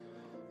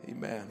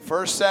Amen.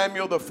 1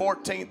 Samuel, the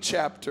 14th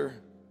chapter,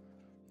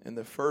 in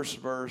the first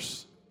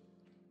verse.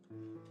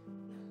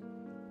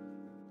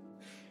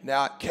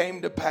 Now it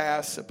came to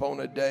pass upon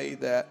a day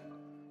that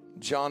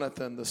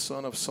Jonathan, the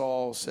son of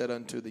Saul, said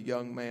unto the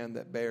young man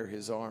that bare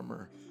his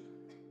armor,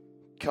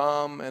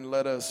 Come and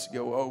let us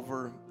go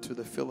over to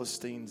the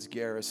Philistines'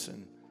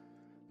 garrison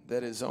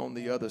that is on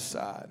the other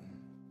side.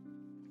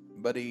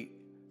 But he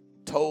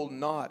told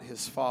not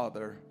his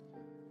father.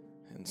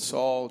 And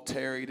Saul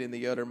tarried in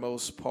the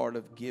uttermost part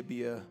of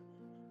Gibeah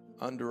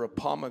under a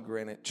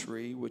pomegranate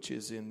tree, which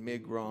is in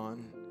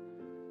Migron.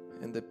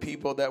 And the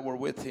people that were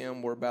with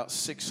him were about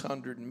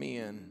 600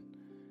 men.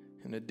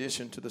 In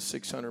addition to the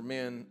 600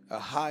 men,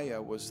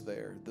 Ahiah was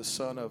there, the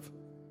son of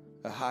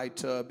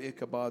Ahitub,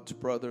 Ichabod's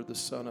brother, the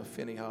son of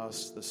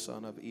Phinehas, the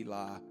son of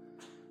Eli,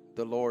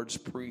 the Lord's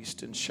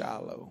priest in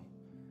Shiloh.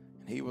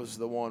 And he was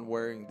the one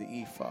wearing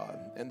the ephod.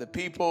 And the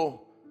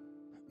people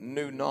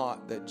knew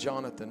not that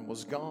Jonathan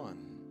was gone.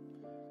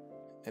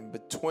 And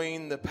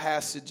between the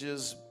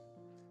passages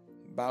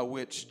by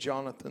which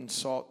Jonathan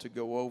sought to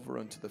go over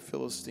unto the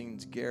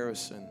Philistines'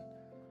 garrison,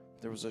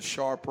 there was a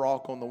sharp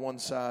rock on the one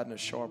side and a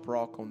sharp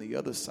rock on the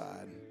other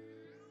side.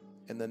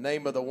 And the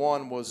name of the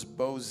one was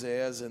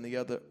Bozez, and the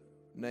other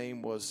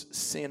name was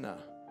Seneh.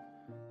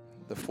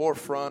 The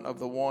forefront of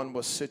the one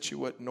was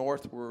situate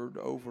northward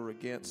over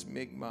against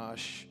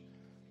Michmash,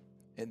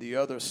 and the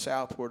other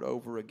southward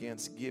over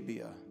against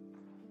Gibeah.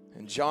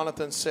 And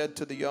Jonathan said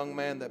to the young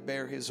man that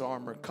bare his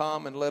armor,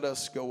 Come and let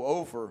us go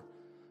over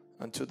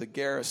unto the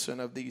garrison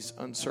of these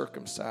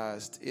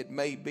uncircumcised. It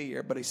may be.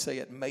 Everybody say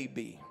it may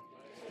be.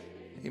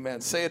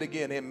 Amen. Say it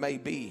again. It may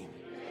be.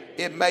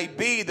 It may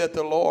be that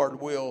the Lord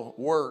will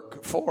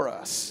work for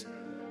us.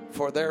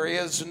 For there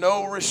is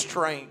no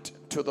restraint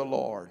to the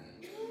Lord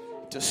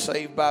to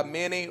save by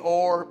many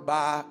or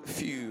by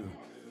few.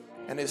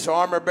 And his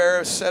armor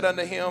bearer said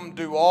unto him,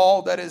 Do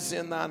all that is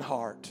in thine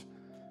heart.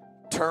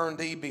 Turn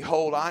thee,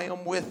 behold, I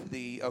am with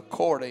thee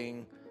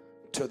according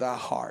to thy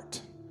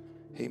heart.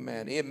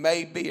 Amen. It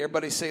may be.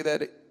 Everybody say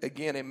that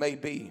again. It may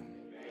be.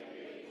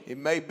 It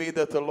may be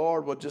that the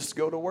Lord will just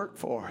go to work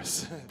for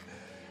us.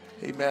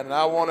 Amen. And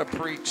I want to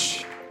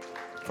preach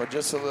for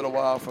just a little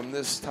while from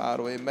this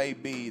title. It may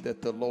be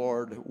that the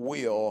Lord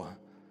will.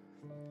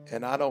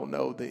 And I don't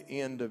know the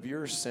end of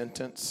your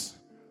sentence,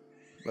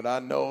 but I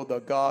know the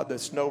God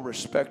that's no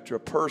respecter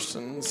of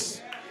persons,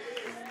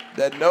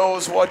 that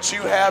knows what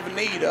you have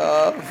need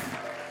of.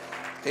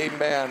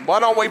 Amen. Why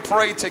don't we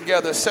pray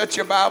together? Set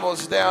your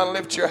Bibles down.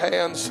 Lift your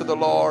hands to the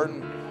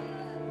Lord.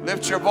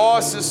 Lift your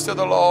voices to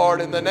the Lord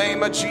in the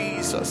name of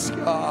Jesus,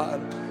 God.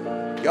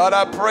 God,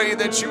 I pray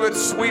that you would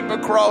sweep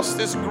across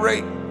this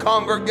great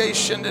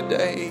congregation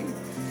today.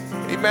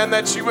 Amen.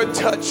 That you would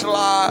touch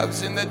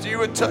lives and that you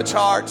would touch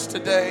hearts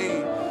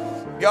today.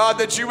 God,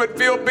 that you would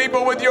fill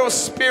people with your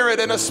spirit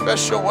in a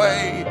special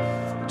way.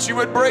 That you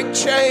would break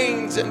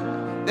chains and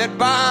that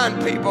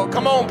bind people.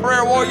 Come on,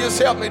 prayer warriors,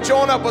 help me.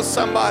 Join up with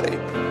somebody.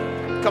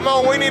 Come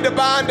on, we need to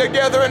bind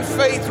together in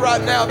faith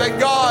right now that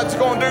God's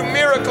going to do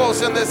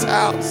miracles in this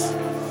house.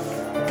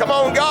 Come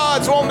on,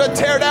 God's wanting to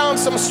tear down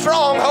some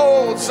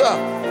strongholds,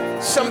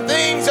 some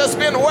things that's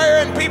been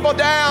wearing people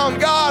down.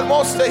 God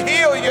wants to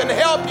heal you and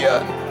help you.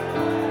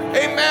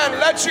 Amen.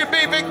 Let you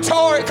be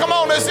victorious. Come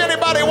on, does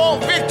anybody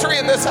want victory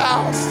in this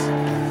house?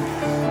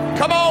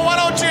 Come on, why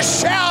don't you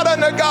shout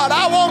unto God?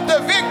 I want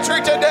the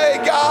victory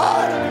today,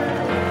 God.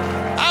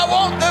 I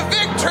want the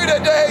victory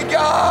today,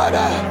 God.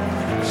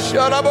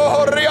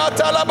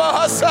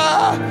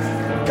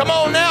 Come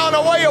on now, in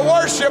a way of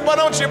worship, why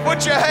don't you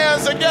put your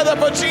hands together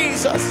for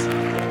Jesus?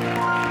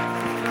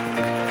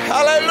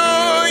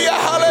 Hallelujah,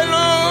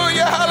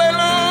 hallelujah,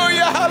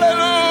 hallelujah,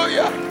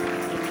 hallelujah.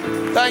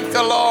 Thank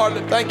the Lord.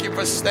 Thank you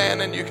for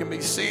standing. You can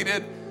be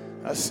seated.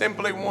 I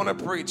simply want to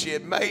preach.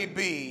 It may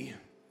be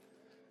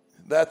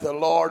that the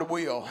Lord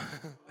will.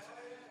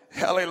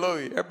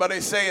 Hallelujah.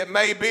 Everybody say it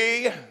may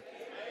be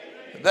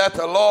that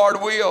the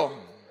Lord will.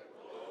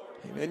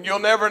 And you'll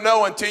never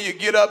know until you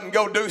get up and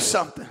go do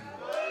something.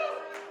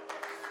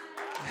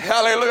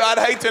 Hallelujah. I'd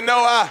hate to know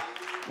I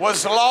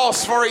was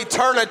lost for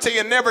eternity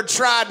and never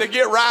tried to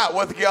get right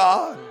with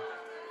God.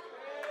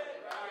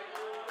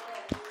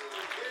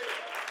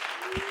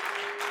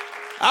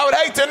 I would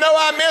hate to know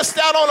I missed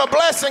out on a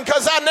blessing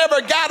because I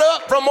never got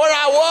up from where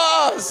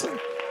I was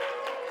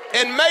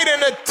and made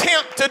an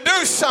attempt to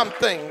do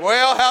something.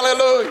 Well,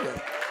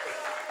 hallelujah.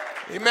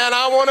 Amen.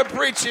 I want to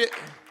preach it.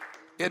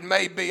 It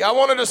may be. I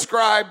want to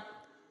describe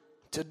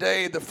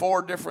today the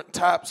 4 different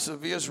types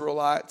of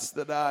Israelites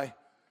that I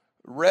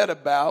read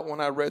about when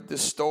I read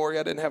this story.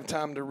 I didn't have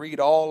time to read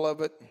all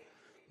of it,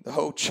 the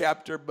whole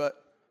chapter,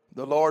 but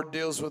the Lord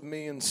deals with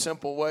me in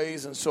simple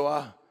ways, and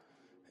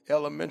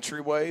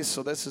elementary ways,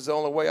 so this is the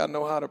only way I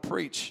know how to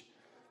preach.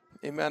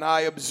 Amen.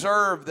 I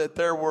observed that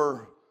there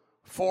were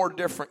 4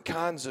 different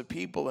kinds of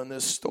people in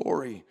this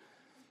story.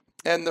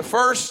 And the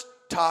first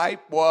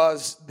type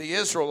was the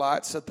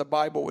Israelites that the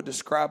Bible would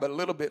describe a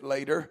little bit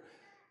later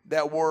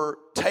that were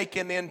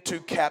taken into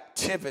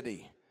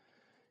captivity.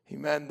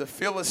 Amen. The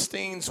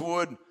Philistines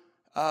would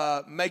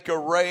make a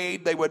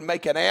raid. They would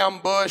make an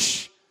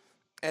ambush,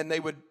 and they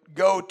would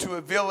go to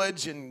a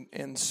village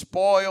and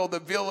spoil the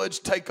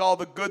village, take all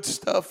the good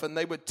stuff, and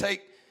they would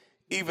take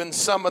even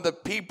some of the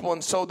people.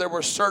 And so there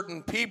were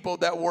certain people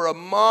that were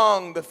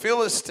among the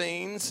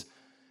Philistines,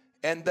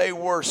 and they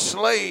were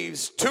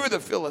slaves to the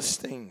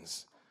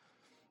Philistines.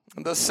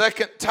 The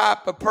second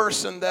type of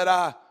person that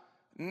I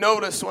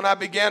noticed when I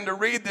began to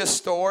read this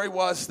story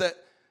was that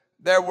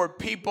there were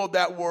people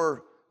that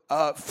were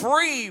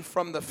free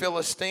from the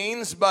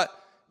Philistines, but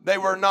they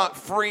were not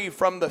free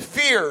from the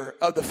fear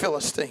of the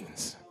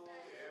Philistines.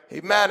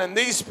 Amen. And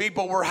these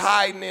people were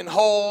hiding in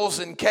holes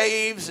and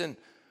caves and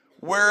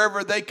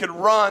wherever they could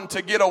run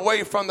to get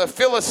away from the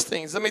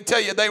Philistines. Let me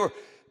tell you, they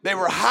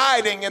were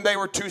hiding, and they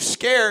were too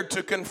scared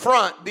to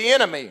confront the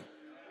enemy.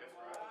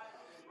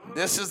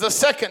 This is the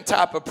second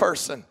type of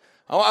person.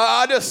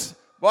 I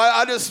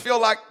just feel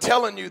like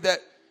telling you that,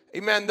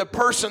 amen, the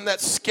person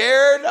that's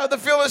scared of the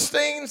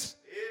Philistines,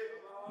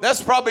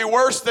 that's probably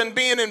worse than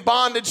being in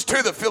bondage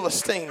to the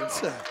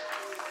Philistines.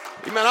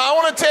 Amen. I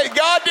want to tell you,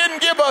 God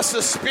didn't give us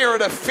a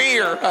spirit of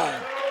fear.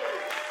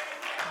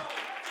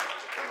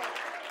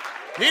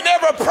 He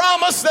never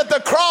promised that the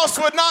cross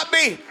would not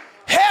be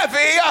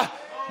heavy,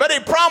 but He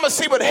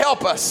promised He would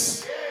help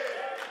us.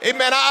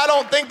 Amen. I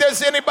don't think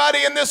there's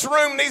anybody in this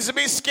room needs to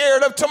be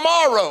scared of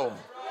tomorrow.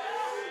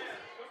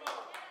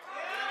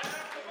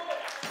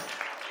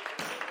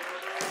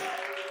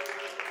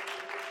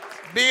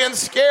 Being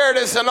scared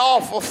is an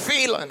awful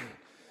feeling.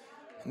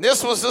 And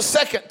this was the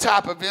second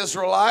type of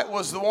Israelite,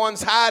 was the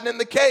ones hiding in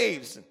the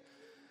caves.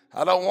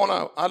 I don't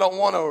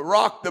want to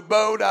rock the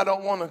boat. I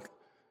don't want to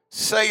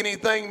say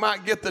anything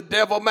might get the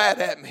devil mad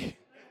at me.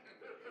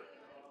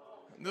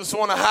 I just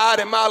want to hide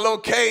in my little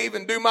cave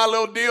and do my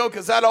little deal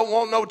because I don't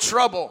want no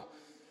trouble.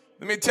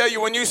 Let me tell you,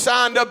 when you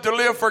signed up to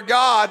live for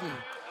God,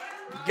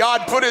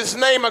 God put His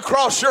name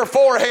across your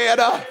forehead,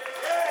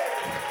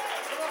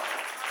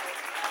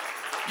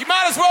 you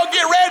might as well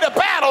get ready to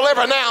battle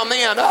every now and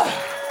then.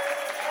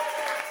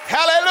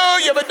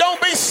 Hallelujah. But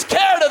don't be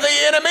scared of the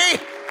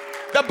enemy.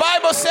 The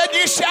Bible said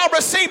you shall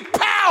receive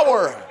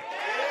power.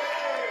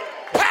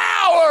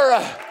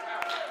 Power.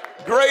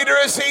 Greater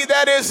is He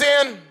that is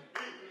in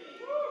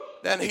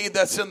than he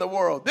that's in the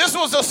world. This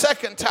was the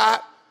second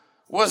type,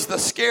 was the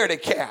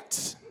scaredy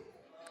cats.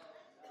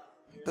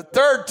 The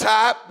third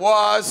type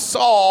was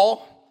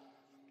Saul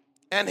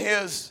and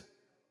his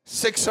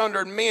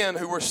 600 men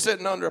who were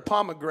sitting under a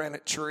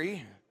pomegranate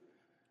tree,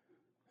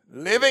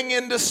 living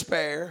in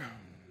despair,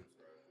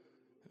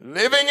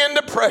 living in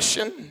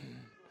depression,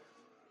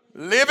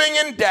 living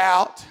in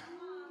doubt,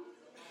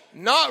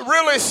 not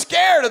really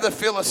scared of the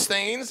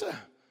Philistines,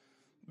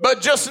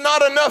 but just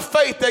not enough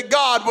faith that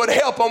God would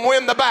help them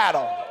win the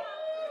battle.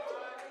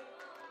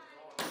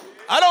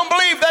 I don't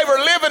believe they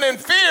were living in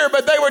fear,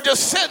 but they were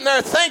just sitting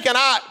there thinking,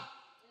 I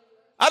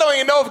don't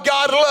even know if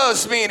God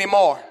loves me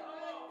anymore.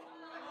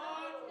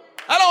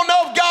 I don't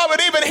know if God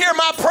would even hear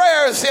my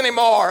prayers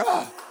anymore.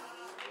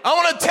 I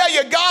want to tell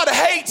you, God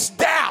hates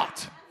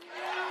doubt.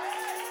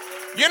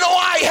 You know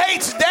why He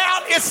hates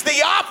doubt? It's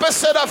the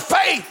opposite of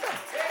faith.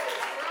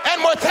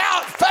 And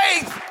without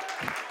faith,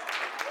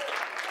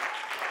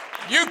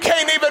 you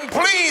can't even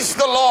please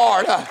the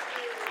Lord.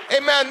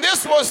 Amen.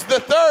 This was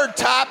the third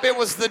type. It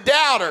was the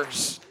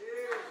doubters.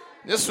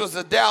 This was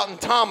the doubting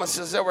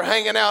Thomases that were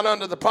hanging out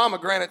under the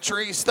pomegranate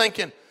trees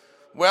thinking,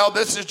 well,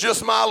 this is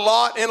just my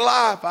lot in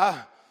life.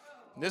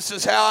 This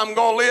is how I'm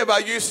going to live. I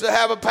used to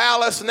have a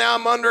palace. Now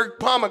I'm under a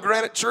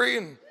pomegranate tree.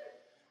 And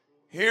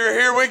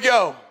here we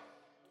go.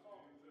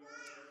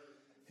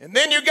 And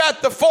then you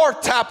got the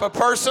fourth type of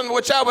person,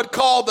 which I would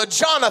call the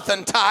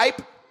Jonathan type,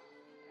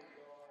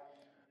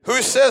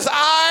 who says,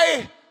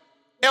 I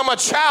am a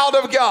child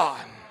of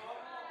God.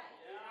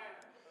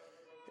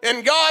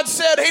 And God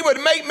said He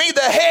would make me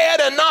the head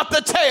and not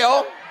the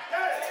tail.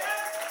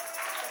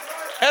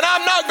 And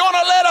I'm not going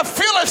to let a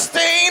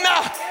Philistine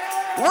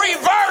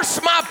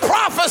reverse my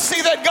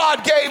prophecy that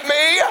God gave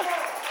me,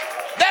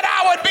 that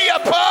I would be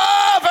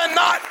above and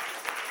not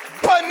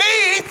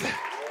beneath.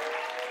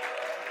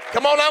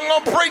 Come on, I'm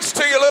going to preach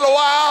to you a little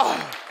while.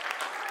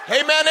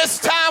 Amen. It's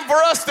time for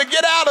us to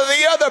get out of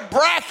the other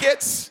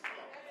brackets.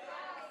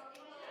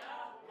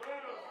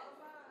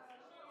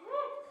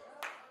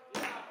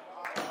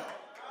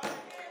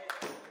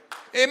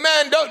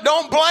 Amen.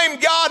 Don't blame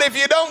God if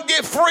you don't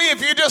get free,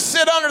 if you just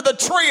sit under the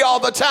tree all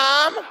the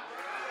time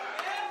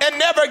and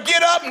never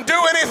get up and do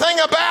anything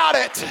about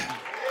it.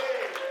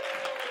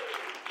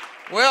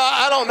 Well,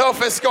 I don't know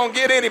if it's going to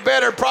get any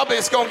better. Probably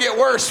it's going to get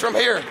worse from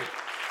here.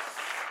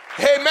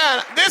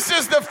 Amen. This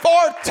is the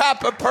fourth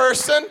type of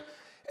person.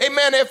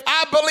 Amen. If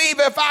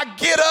I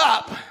get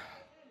up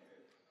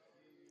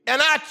and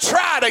I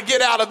try to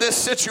get out of this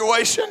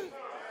situation,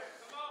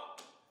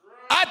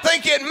 I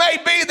think it may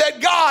be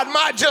that God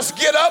might just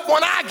get up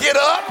when I get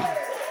up.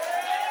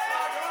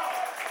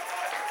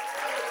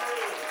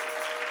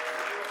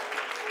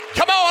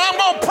 Come on, I'm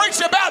going to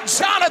preach about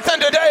Jonathan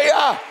today.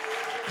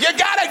 You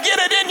got to get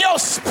it in your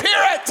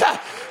spirit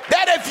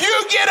that if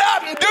you get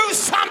up and do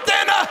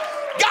something,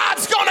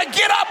 God's going to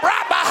get up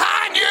right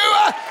behind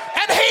you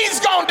and he's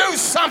going to do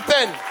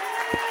something.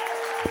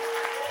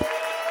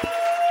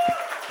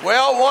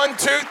 Well, 1,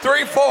 2,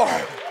 3, 4.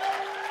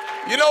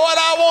 You know what?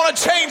 I want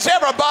to change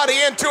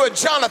everybody into a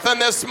Jonathan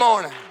this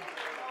morning.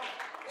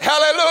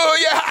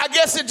 Hallelujah. I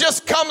guess it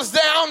just comes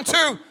down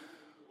to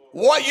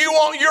what you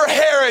want your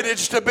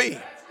heritage to be.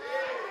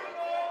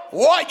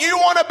 What you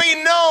want to be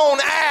known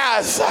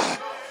as.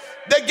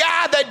 The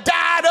guy that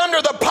died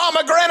under the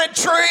pomegranate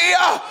tree,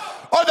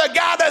 or the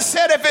guy that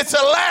said, if it's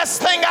the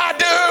last thing I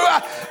do,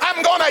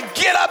 I'm going to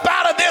get up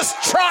out of this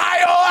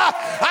trial.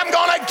 I'm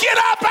going to get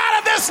up out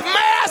of this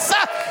mess,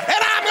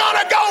 and I'm going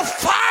to go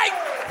fight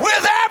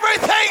with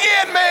everything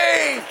in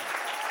me.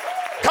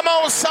 Come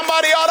on,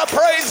 somebody ought to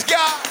praise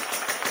God.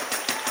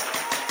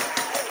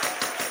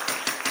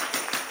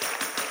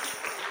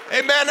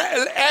 Amen.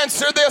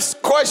 Answer this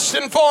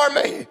question for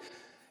me.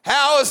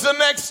 How is the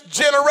next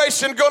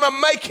generation going to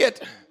make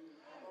it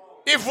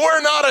if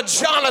we're not a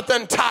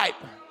Jonathan type?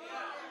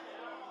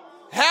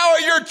 How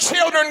are your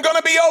children going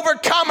to be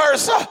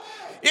overcomers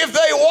if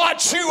they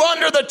watch you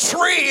under the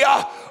tree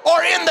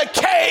or in the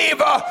cave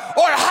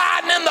or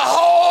hiding in the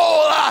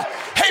hole?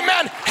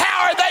 Amen.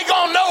 How are they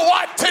going to know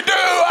what to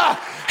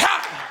do?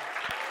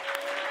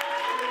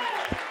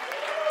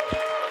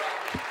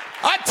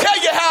 I tell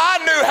you how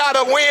I knew how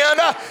to win,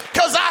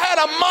 because I had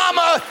a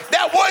mama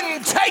that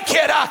wouldn't take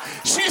it.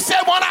 She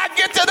said, when I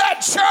get to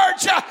that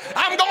church,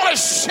 I'm going to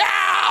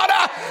shout,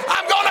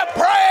 I'm going to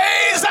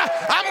praise,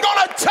 I'm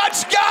going to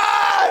touch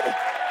God.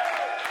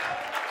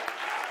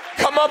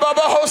 Come on,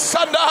 Baba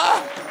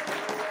Hosanna.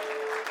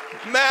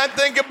 Man,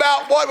 think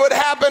about what would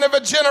happen if a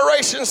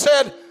generation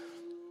said,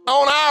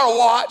 on our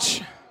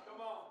watch,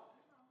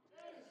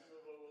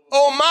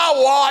 on my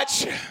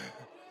watch,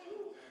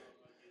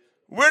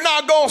 we're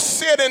not going to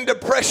sit in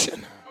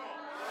depression.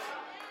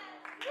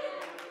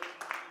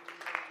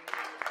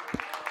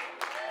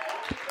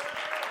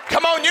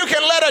 Come on, you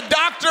can let a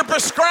doctor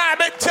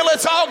prescribe it till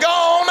it's all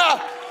gone.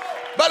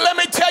 But let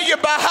me tell you,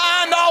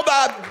 behind all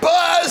the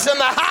buzz and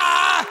the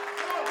high,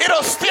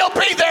 it'll still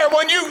be there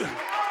when you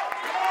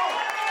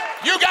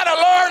got to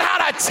learn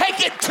how to take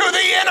it to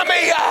the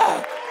enemy.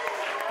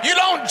 You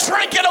don't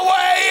drink it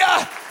away.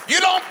 You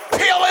don't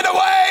peel it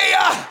away.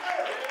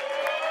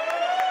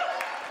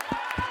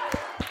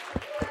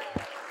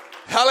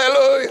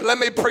 Hallelujah. Let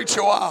me preach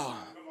a while.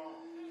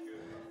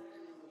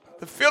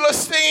 The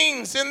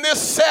Philistines in this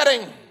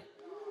setting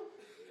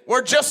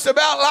were just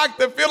about like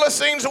the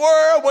Philistines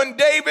were when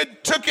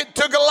David took it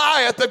to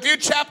Goliath a few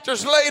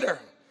chapters later.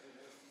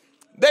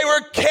 They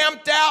were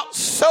camped out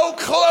so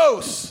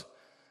close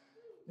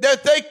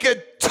that they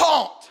could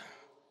taunt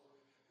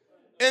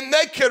and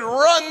they could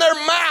run their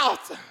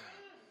mouth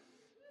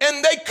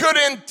and they could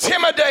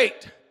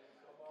intimidate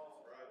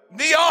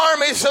the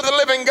armies of the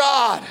living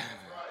God.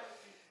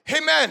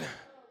 Amen.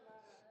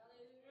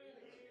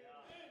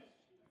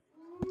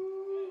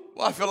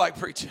 Well, I feel like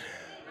preaching.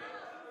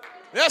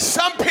 There's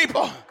some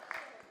people,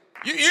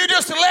 you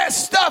just let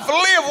stuff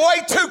live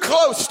way too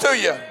close to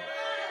you.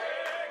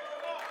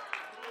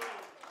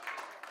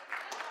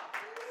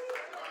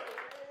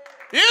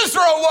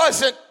 Israel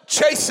wasn't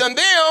chasing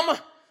them.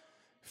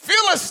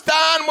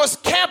 Philistine was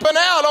camping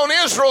out on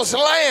Israel's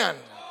land.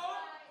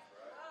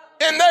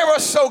 And they were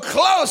so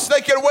close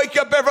they could wake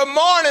up every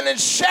morning and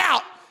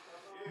shout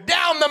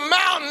down the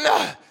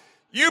mountain,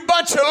 you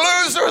bunch of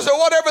losers, or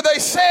whatever they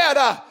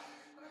said.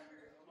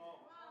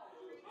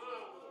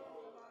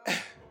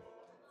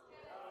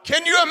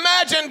 Can you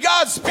imagine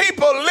God's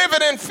people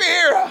living in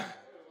fear?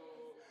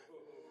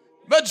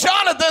 But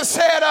Jonathan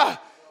said,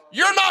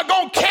 you're not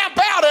going to camp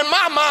out in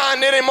my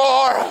mind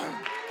anymore.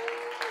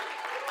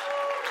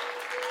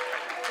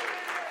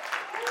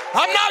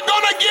 I'm not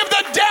going to give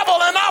the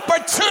devil an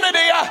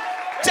opportunity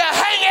to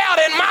hang out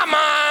in my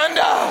mind.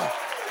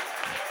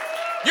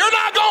 You're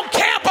not going to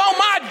camp on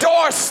my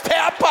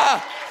doorstep.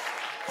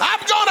 I'm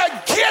going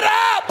to get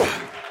up.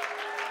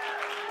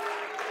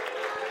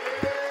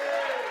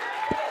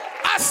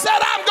 I said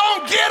I'm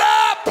going to get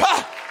up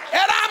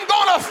and I'm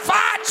going to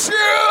fight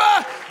you.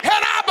 And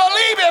I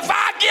believe if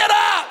I get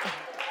up.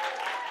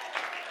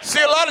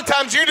 See, a lot of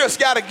times you just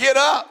got to get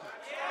up.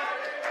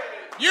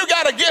 You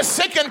got to get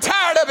sick and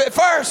tired of it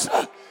first.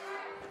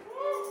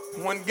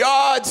 When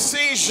God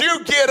sees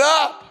you get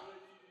up,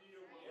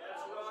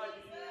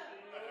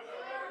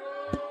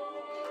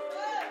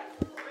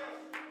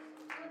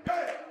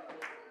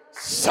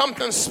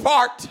 something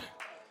sparked.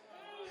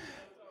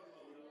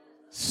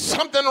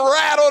 Something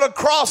rattled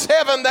across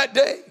heaven that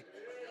day.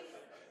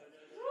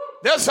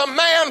 There's a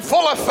man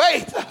full of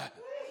faith,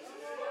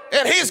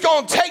 and he's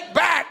going to take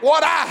back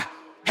what I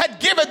had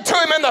given to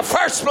him in the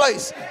first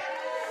place.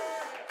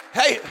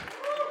 Hey,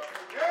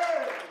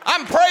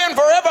 I'm praying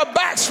for every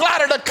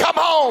backslider to come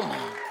home.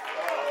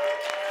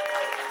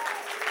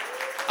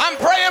 I'm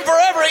praying for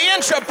every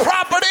inch of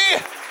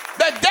property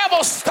the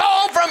devil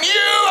stole from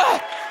you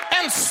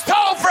and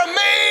stole from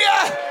me.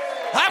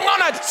 I'm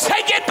going to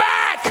take it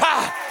back.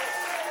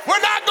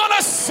 We're not going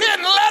to sit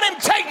and let him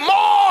take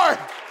more.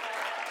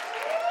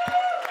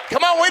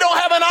 Come on, we don't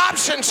have an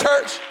option.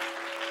 on, church.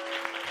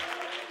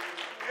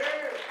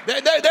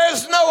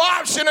 There's no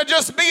option of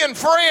just being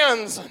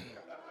friends,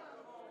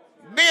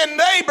 being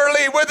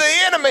neighborly with the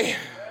enemy,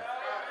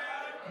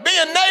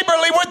 being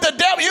neighborly with the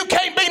devil. You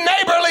can't be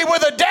neighborly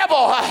with the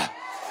devil.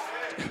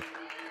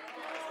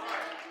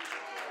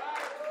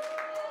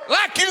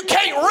 Like you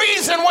can't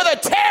reason with a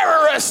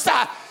terrorist.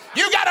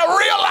 You got to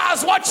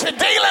realize what you're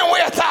dealing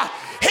with.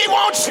 He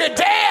wants you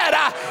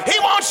dead. He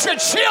wants your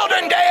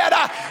children dead.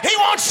 He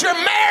wants your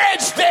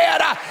marriage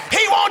dead.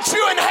 He wants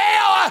you in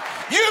hell.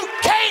 You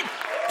can't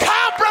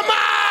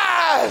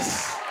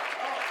compromise.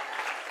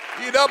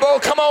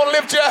 Come on,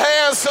 lift your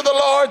hands to the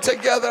Lord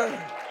together.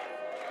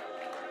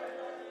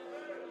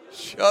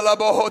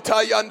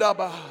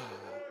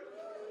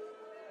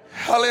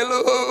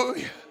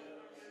 Hallelujah.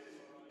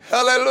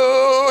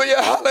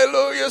 Hallelujah.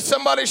 Hallelujah.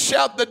 Somebody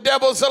shout, the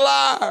devil's a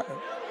liar.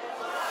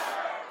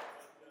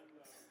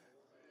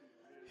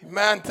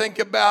 Man, think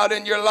about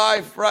in your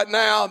life right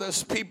now,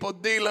 there's people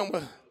dealing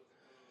with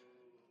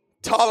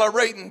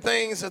tolerating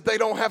things that they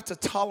don't have to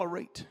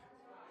tolerate.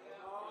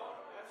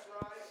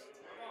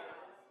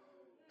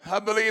 I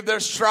believe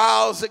there's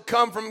trials that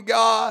come from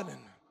God,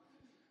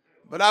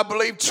 but I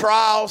believe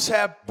trials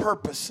have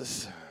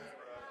purposes.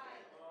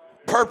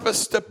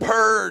 Purpose to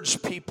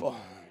purge people.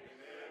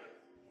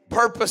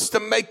 Purpose to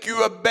make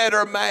you a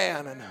better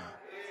man and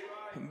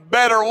a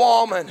better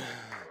woman.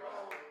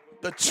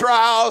 The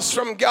trials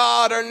from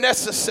God are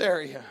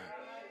necessary.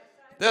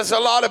 There's a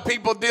lot of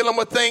people dealing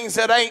with things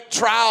that ain't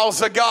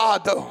trials of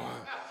God, though.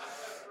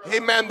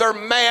 Amen. They're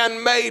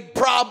man-made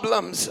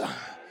problems.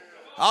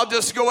 I'll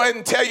just go ahead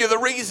and tell you the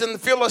reason the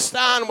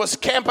Philistine was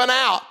camping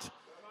out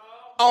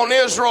on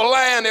Israel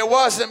land. It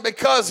wasn't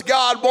because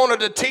God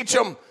wanted to teach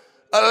them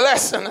a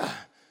lesson,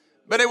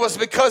 but it was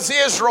because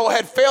Israel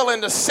had fell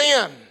into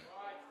sin.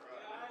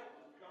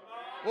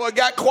 Well, it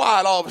got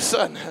quiet all of a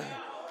sudden.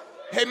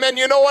 Amen.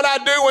 You know what I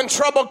do when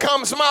trouble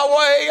comes my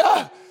way?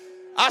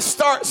 I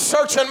start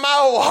searching my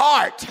old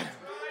heart.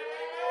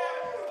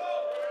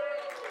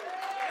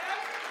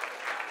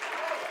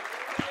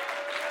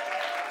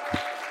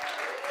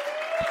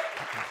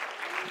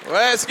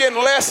 Well, it's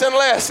getting less and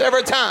less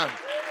every time.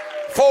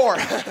 4.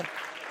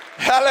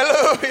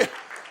 Hallelujah.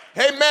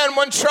 Amen.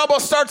 When trouble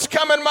starts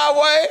coming my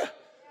way,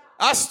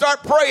 I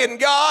start praying,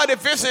 God,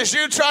 if this is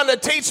you trying to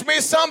teach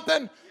me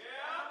something,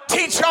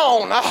 teach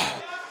on.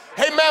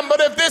 Amen.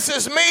 But if this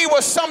is me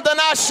with something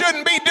I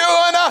shouldn't be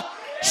doing,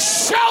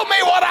 show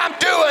me what I'm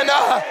doing.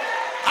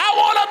 I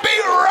want to be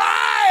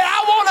right.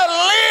 I want to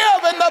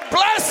live in the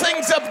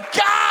blessings of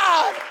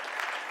God.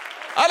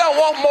 I don't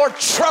want more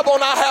trouble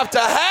than I have to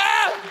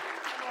have.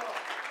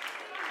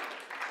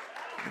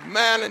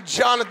 Man, and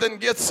Jonathan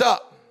gets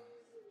up.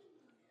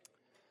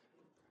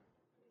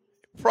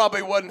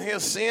 Probably wasn't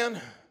his sin,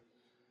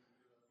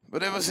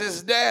 but it was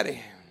his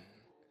daddy.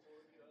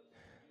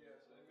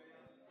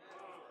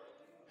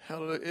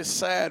 It's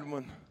sad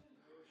when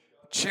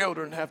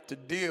children have to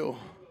deal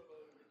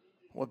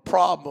with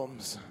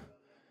problems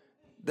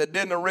that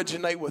didn't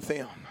originate with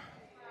them.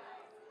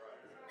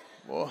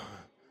 Well,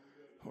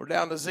 we're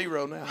down to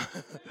 0 now.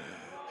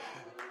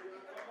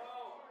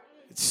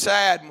 It's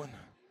sad when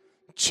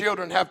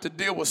children have to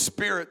deal with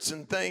spirits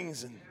and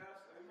things and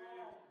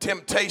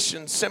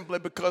temptations simply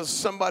because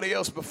somebody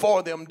else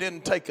before them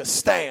didn't take a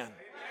stand.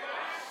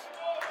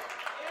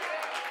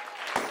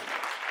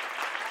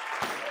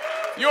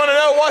 You want to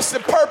know what's the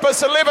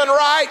purpose of living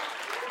right?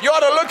 You ought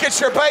to look at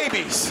your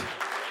babies.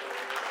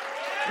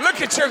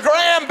 Look at your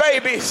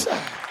grandbabies.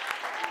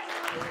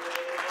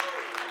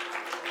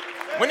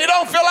 When you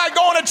don't feel like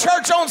going to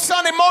church on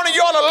Sunday morning,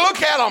 you ought to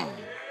look at them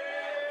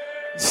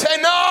and say,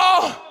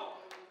 no.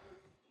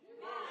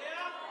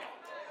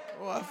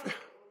 Well, I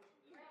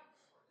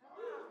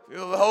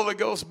feel the Holy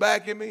Ghost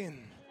backing me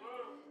and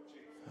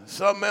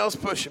something else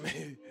pushing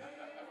me.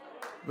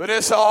 But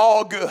it's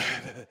all good.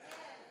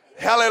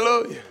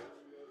 Hallelujah.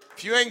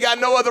 If you ain't got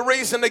no other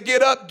reason to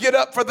get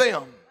up for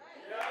them.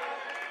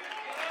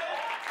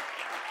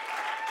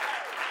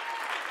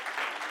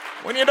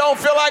 When you don't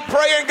feel like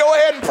praying, go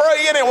ahead and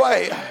pray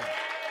anyway.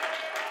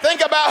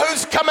 Think about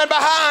who's coming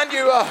behind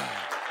you.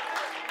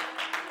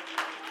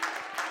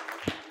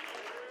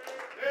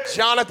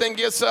 Jonathan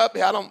gets up.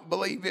 I don't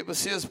believe it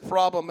was his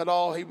problem at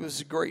all. He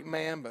was a great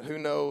man, but who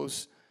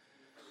knows?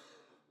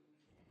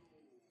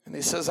 And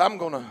he says, I'm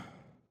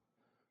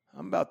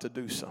about to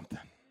do something.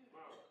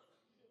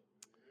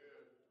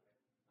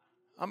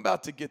 I'm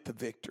about to get the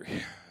victory.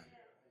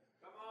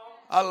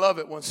 I love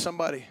it when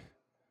somebody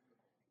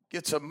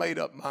gets a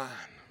made-up mind.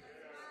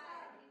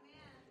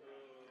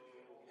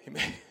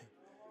 Amen.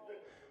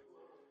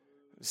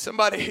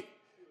 Somebody,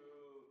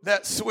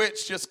 that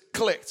switch just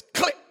clicks.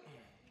 Click.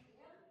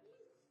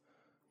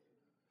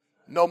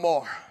 No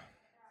more.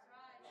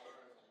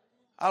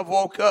 I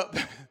woke up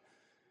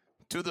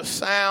to the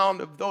sound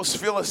of those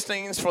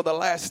Philistines for the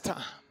last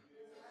time.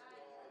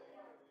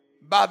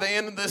 By the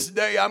end of this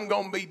day, I'm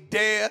going to be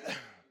dead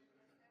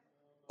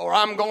or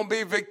I'm going to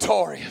be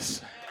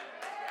victorious.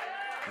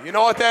 You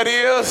know what that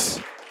is?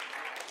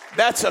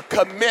 That's a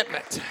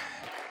commitment.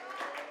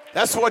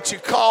 That's what you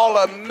call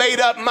a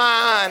made-up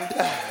mind.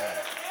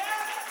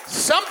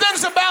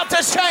 Something's about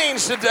to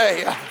change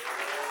today.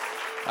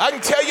 I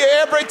can tell you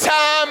every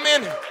time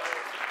in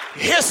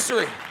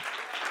history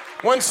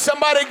when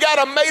somebody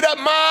got a made-up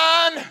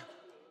mind,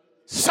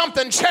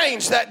 something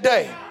changed that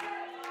day.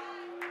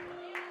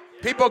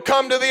 People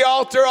come to the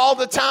altar all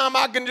the time.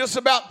 I can just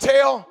about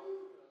tell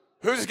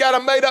who's got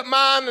a made-up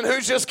mind and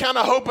who's just kind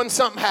of hoping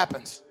something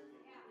happens.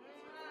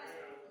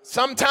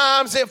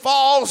 Sometimes it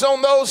falls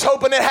on those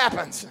hoping it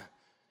happens.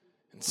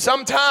 And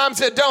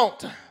sometimes it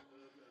don't.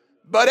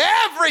 But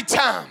every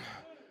time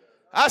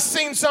I've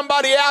seen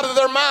somebody out of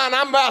their mind,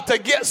 I'm about to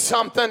get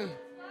something,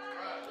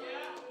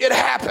 it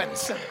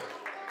happens.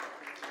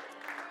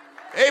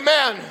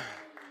 Amen.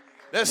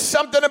 There's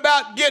something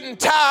about getting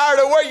tired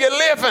of where you're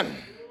living.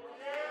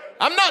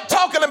 I'm not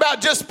talking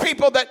about just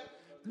people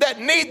that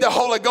need the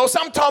Holy Ghost.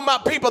 I'm talking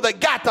about people that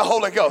got the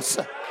Holy Ghost.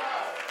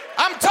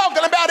 I'm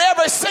talking about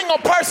every single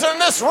person in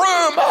this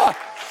room.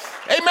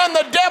 Amen.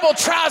 The devil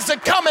tries to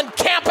come and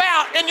camp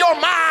out in your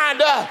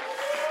mind.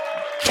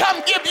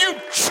 Come give you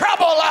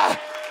trouble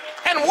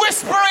and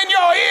whisper in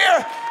your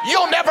ear,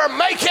 you'll never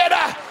make it.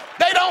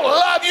 They don't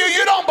love you.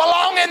 You don't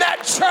belong in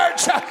that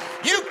church.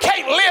 You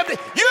can't live.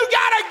 You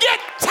got to get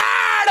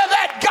tired of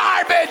that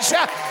garbage.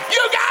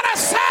 You got to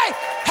say,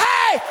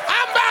 hey,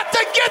 I'm about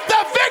to get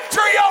the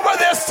victory over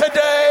this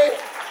today.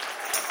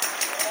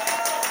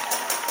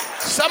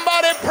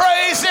 Somebody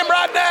praise him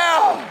right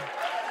now.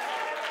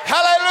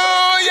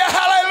 Hallelujah,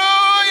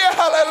 hallelujah,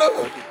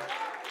 hallelujah.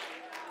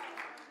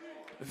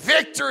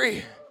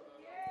 Victory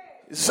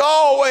is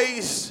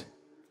always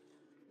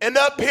an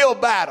uphill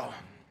battle.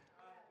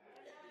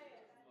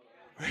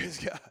 Praise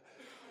God.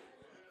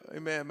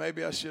 Amen.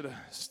 Maybe I should have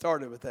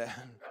started with that.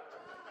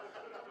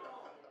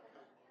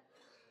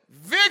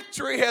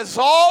 Victory has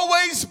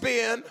always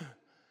been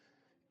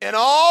and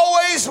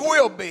always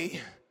will be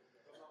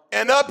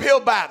an uphill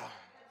battle.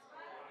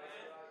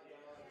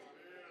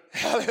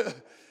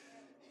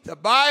 The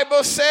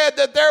Bible said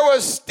that there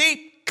was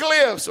steep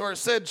cliffs, or it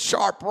said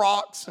sharp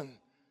rocks, and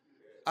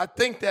I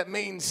think that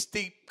means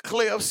steep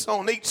cliffs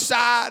on each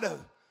side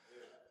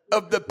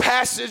of the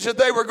passage that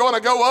they were going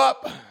to go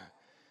up.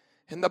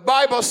 And the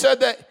Bible said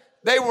that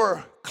they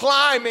were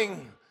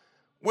climbing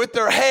with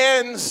their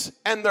hands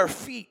and their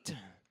feet,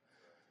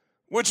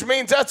 which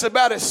means that's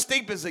about as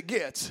steep as it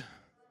gets.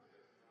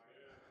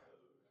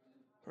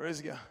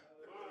 Praise God.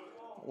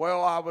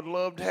 Well, I would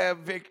love to have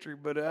victory,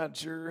 but I'd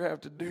sure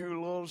have to do a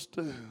little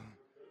stew.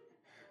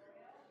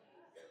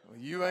 Well,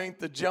 you ain't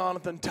the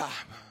Jonathan type.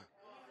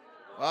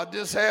 I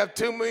just have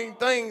too many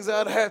things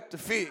I'd have to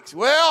fix.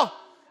 Well,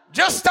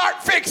 just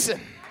start fixing.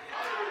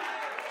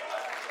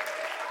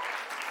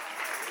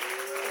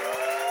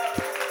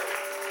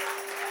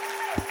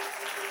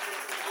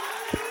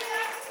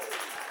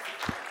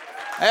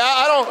 Hey,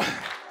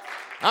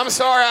 I'm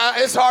sorry.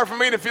 It's hard for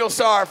me to feel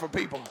sorry for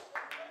people.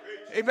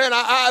 Amen.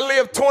 I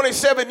lived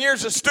 27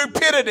 years of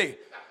stupidity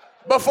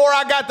before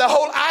I got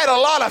I had a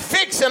lot of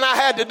fixing I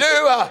had to do.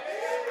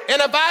 And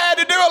if I had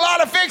to do a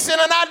lot of fixing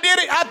and I did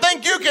it, I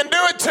think you can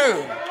do it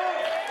too.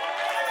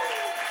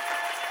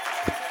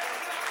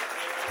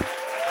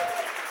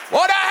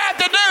 What I have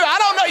to do, I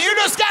don't know. You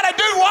just got to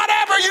do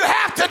whatever you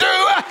have to do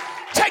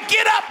to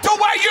get up to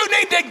where you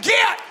need to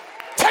get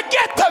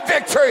the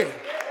victory.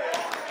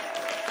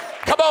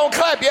 Come on,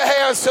 clap your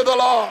hands to the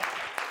Lord.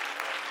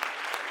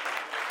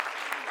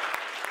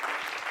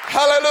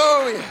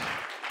 Hallelujah.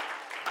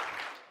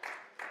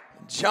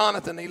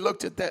 Jonathan, he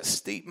looked at that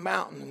steep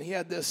mountain and he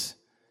had this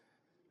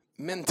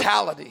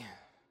mentality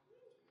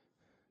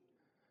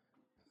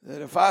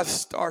that if I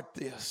start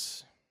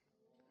this,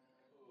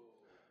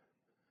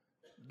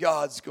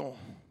 God's going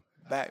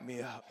to back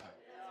me up.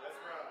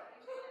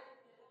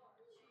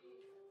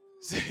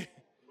 See,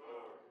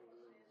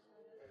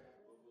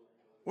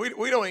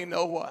 we don't even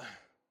know what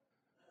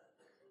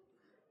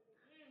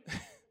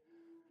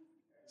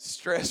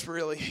stress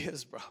really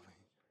is, probably.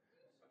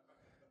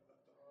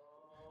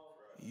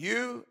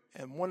 You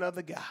and one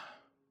other guy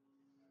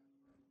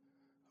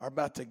are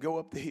about to go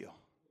up the hill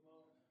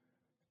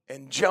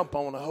and jump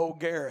on a whole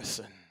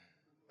garrison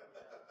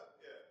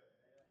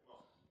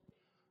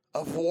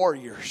of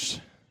warriors.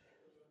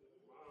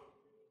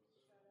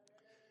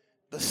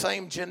 The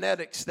same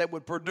genetics that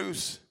would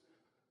produce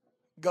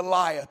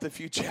Goliath a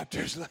few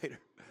chapters later.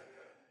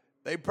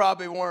 They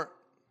probably weren't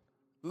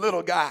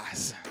little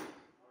guys.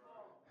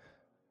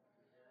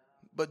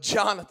 But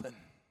Jonathan,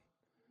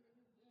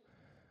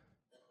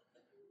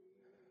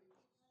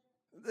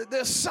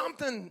 there's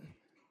something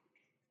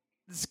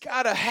that's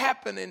got to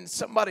happen in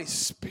somebody's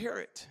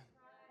spirit.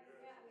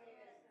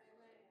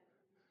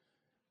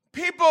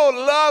 People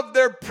love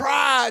their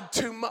pride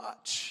too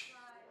much.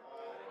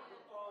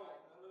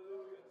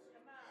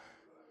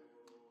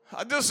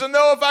 I just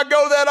know if I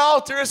go to that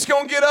altar, it's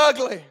going to get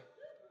ugly.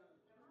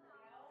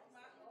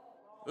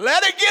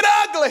 Let it get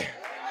ugly.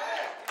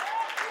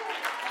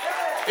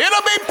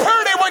 It'll be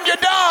pretty when you're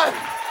done.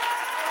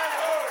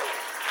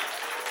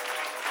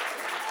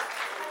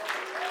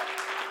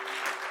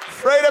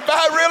 Afraid if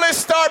I really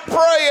start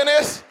praying,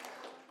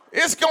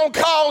 It's going to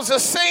cause a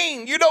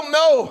scene. You don't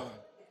know.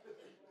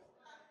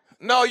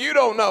 No, you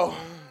don't know.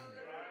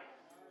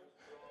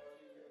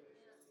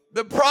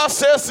 The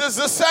process is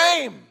the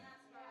same.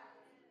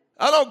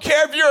 I don't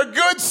care if you're a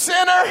good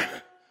sinner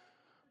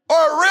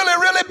or a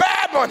really, really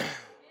bad one.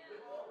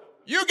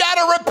 You got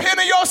to repent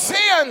of your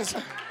sins.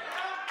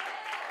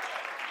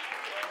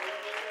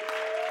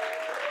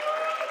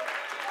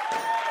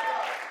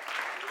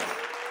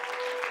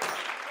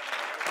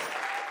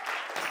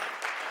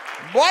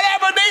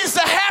 Whatever needs to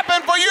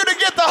happen for you to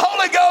get the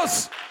Holy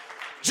Ghost,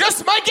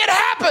 just make it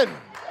happen.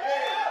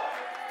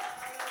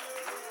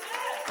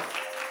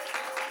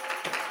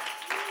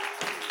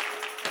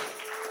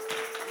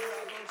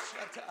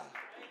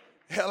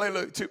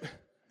 Hallelujah.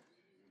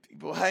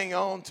 People hang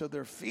on to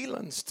their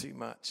feelings too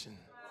much. And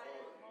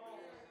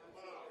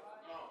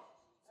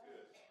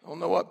I don't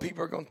know what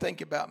people are going to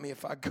think about me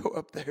if I go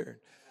up there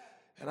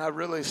and I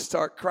really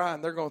start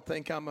crying. They're going to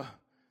think I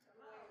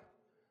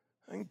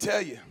can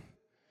tell you,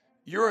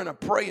 you're in a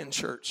praying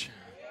church.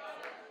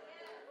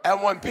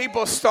 And when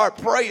people start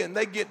praying,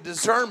 they get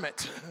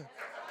discernment.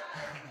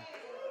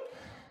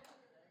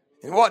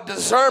 And what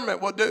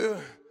discernment will do,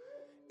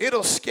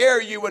 it'll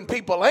scare you when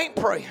people ain't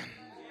praying.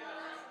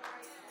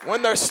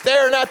 When they're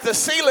staring at the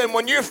ceiling,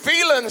 when you're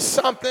feeling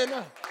something,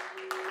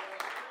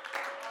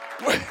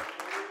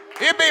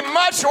 it'd be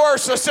much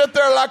worse to sit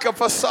there like a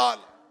facade.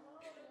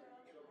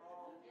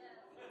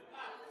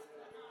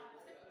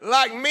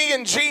 Like me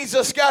and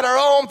Jesus got our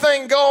own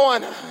thing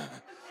going.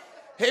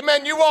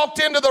 Amen. You walked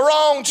into the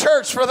wrong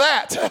church for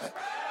that.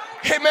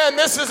 Amen.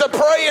 This is a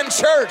praying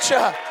church.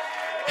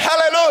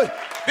 Hallelujah.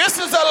 This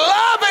is a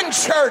loving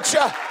church.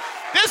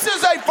 This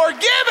is a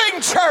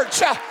forgiving church.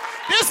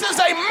 This is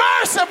a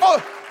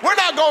merciful. We're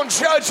not going to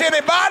judge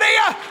anybody.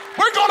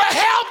 We're going to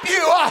help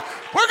you.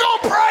 We're going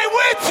to pray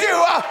with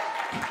you.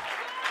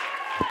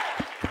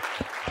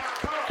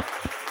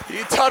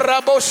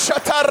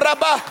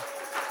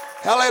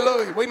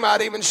 Hallelujah. We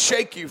might even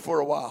shake you for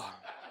a while.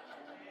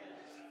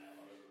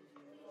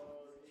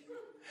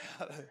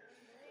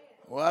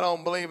 Well, I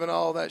don't believe in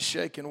all that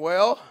shaking.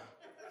 Well,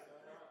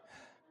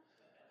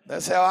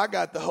 that's how I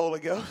got the Holy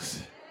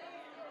Ghost.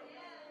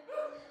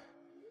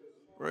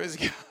 Praise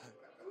God.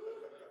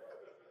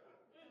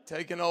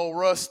 Take an old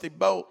rusty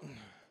boat.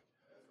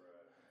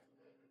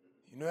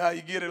 You know how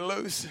you get it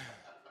loose? You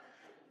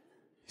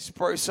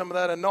spray some of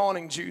that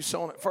anointing juice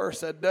on it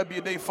first, that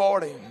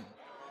WD-40.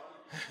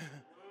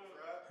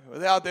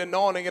 Without the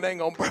anointing, it ain't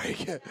going to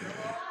break it.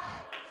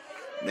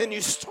 Then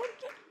you start.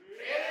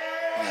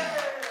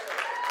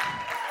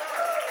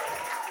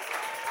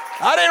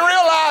 I didn't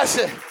realize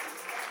it.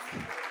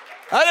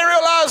 I didn't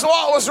realize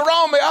what was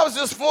wrong with me. I was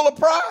just full of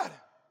pride.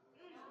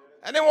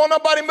 I didn't want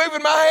nobody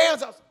moving my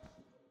hands.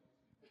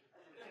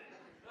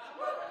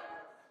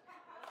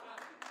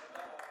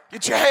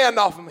 Get your hand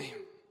off of me.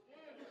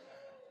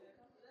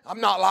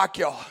 I'm not like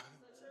y'all.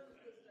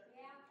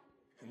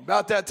 And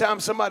about that time,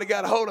 somebody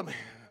got a hold of me.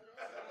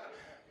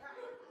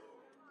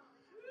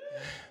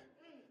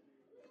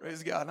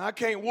 Praise God. And I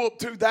can't whoop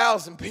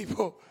 2,000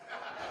 people.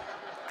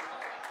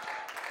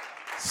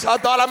 So I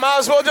thought I might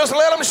as well just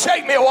let them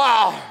shake me a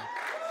while.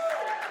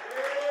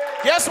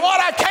 Guess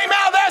what? I came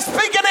out there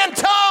speaking in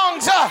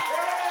tongues.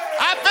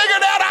 I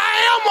figured out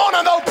I am one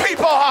of those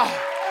people.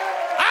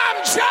 I'm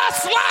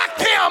just like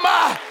them.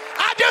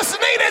 I just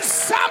needed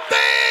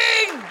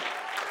something.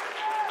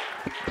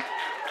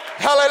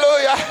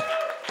 Hallelujah.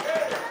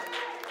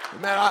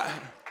 Man,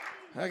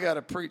 I got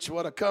to preach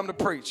what I come to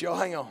preach. Y'all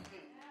hang on.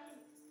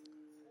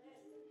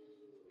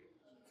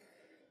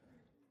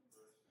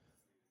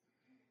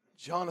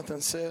 Jonathan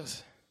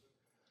says,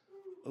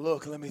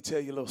 look, let me tell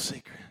you a little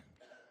secret.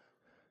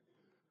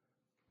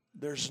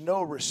 There's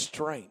no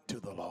restraint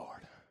to the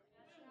Lord.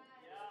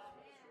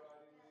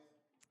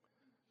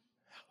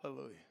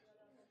 Hallelujah.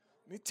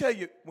 Let me tell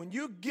you, when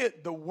you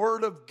get the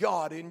Word of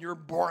God in your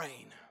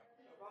brain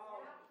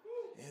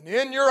and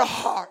in your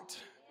heart,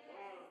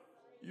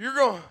 you're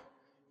going,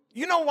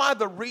 you know why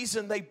the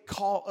reason they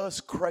call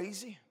us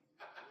crazy?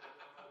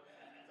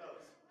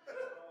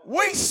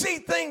 We see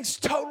things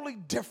totally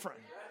different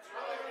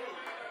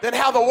than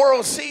how the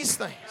world sees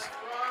things.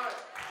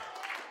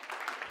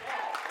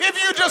 If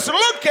you just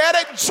look at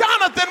it,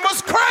 Jonathan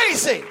was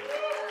crazy.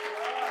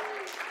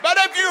 But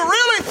if you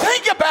really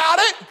think about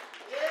it,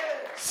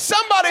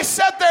 somebody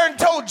sat there and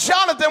told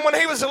Jonathan when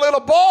he was a little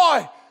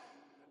boy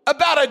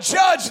about a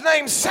judge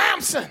named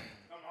Samson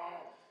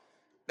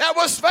that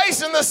was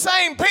facing the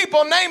same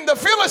people named the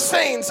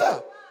Philistines.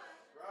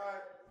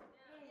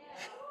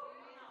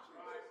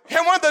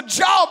 And with the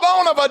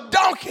jawbone of a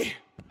donkey,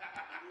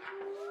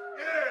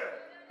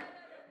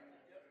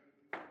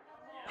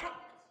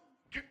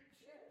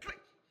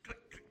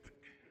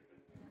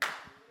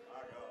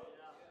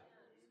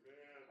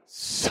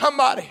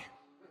 somebody,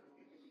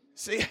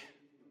 see,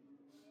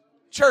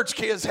 church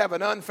kids have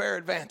an unfair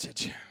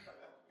advantage.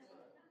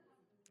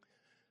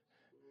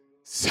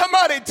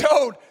 Somebody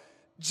told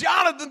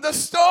Jonathan the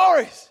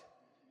stories.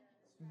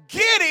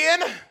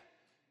 Gideon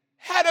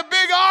had a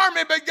big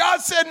army, but God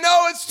said,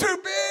 no, it's too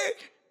big.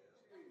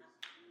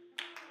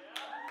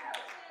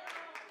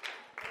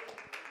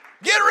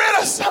 Get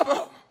rid of some of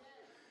them.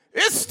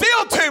 It's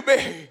still too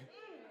big.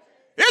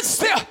 It's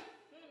still.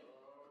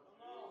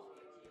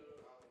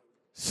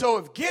 So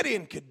if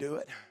Gideon could do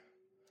it,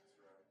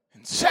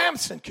 and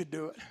Samson could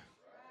do it,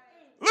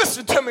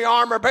 listen to me,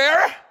 armor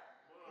bearer.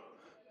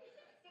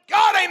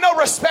 God ain't no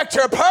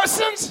respecter of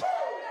persons.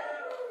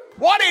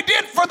 What he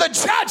did for the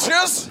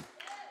judges,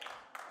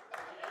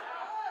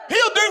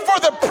 he'll do for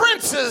the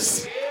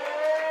princes.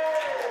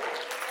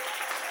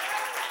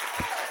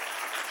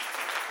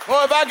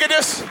 Well, if I could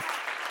just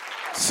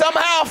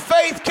somehow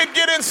faith could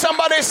get in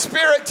somebody's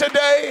spirit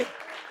today.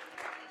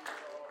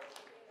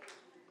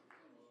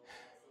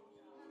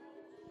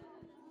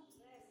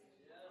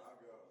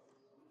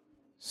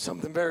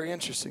 Something very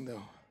interesting,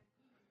 though.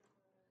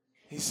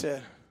 He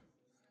said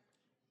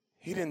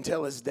he didn't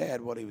tell his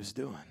dad what he was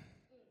doing.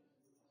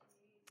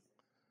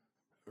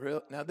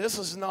 Now, this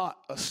is not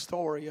a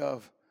story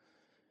of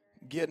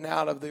getting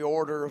out of the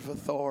order of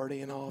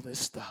authority and all this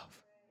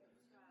stuff.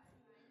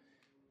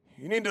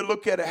 You need to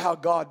look at it how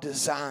God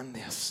designed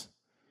this.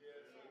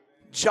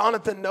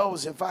 Jonathan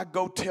knows if I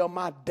go tell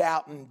my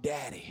doubting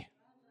daddy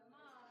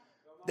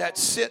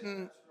that's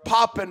sitting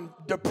popping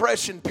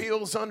depression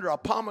pills under a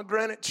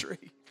pomegranate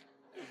tree,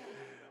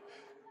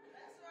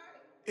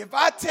 if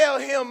I tell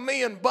him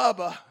me and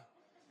Bubba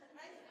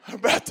are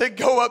about to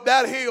go up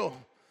that hill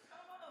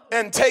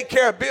and take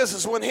care of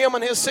business when him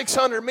and his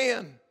 600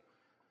 men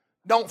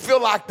don't feel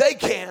like they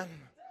can,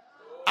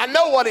 I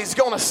know what he's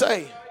going to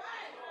say.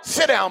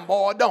 Sit down,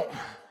 boy. Don't.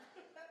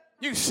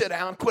 You sit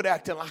down. Quit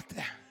acting like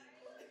that.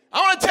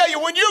 I want to tell you,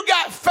 when you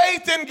got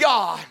faith in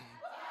God,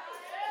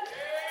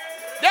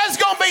 there's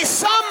going to be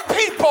some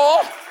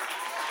people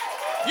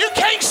you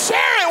can't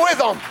share it with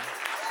them.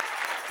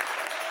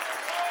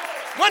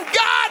 When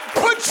God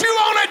puts you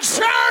on a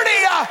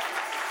journey,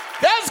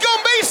 there's going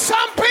to be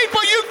some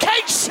people you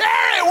can't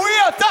share it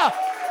with.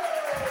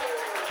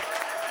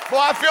 Boy,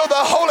 I feel the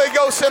Holy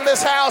Ghost in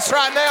this house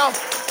right now.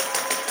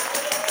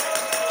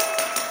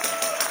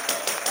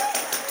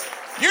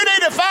 You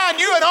need to find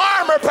you an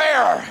armor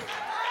bearer.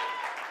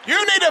 You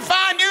need to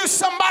find you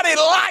somebody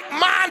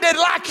like-minded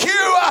like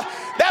you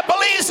that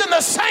believes in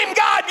the same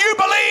God you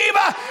believe,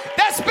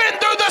 that's been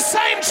through the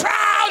same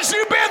trials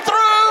you've been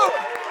through.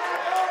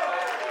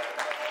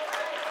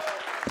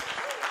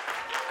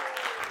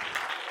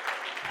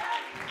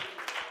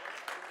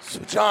 So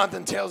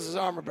Jonathan tells his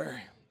armor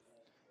bearer,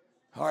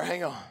 all right,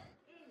 hang on.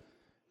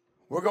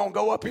 We're going to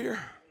go up here,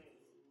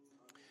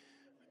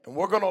 and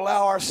we're going to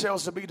allow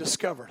ourselves to be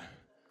discovered.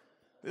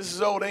 This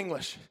is Old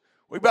English.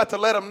 We're about to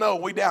let them know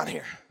we down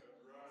here.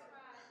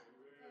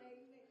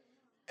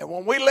 And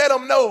when we let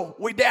them know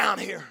we down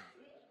here,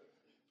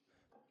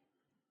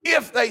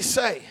 if they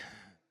say,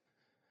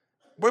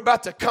 we're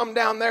about to come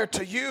down there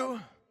to you,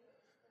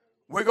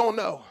 we're going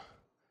to know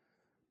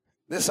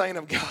this ain't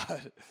of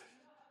God.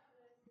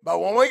 But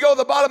when we go to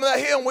the bottom of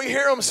that hill and we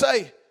hear them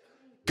say,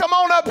 come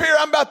on up here,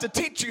 I'm about to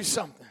teach you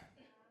something.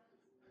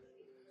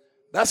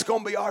 That's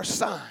going to be our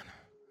sign.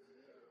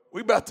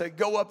 We're about to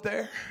go up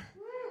there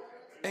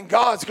and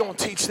God's going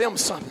to teach them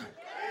something.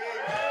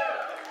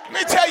 Let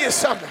me tell you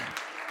something.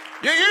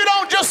 You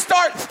don't just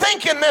start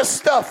thinking this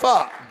stuff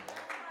up.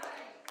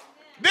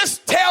 This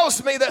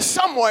tells me that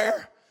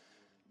somewhere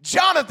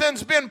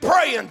Jonathan's been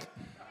praying.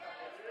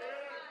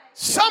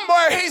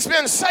 Somewhere he's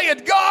been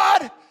saying,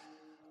 God,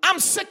 I'm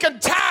sick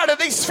and tired of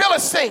these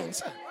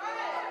Philistines.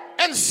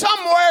 And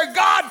somewhere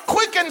God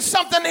quickened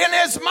something in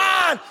his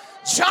mind.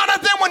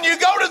 Jonathan, when you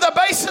go to the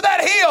base of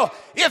that hill,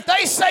 if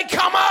they say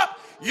come up,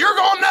 you're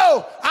going to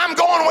know I'm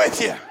going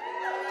with you.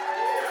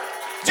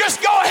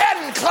 Just go ahead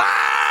and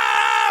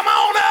climb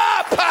on up.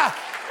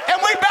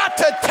 And we're about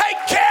to take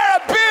care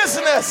of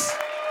business.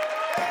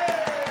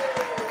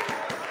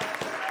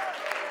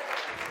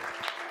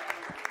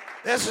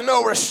 There's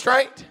no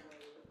restraint.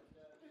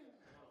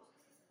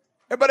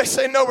 Everybody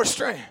say no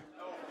restraint.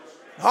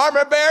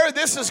 Armor bearer,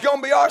 this is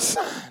going to be our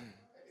sign.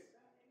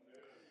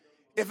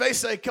 If they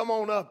say, come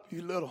on up,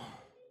 you little,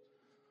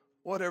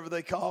 whatever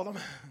they call them,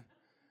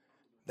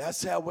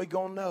 that's how we're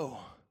going to know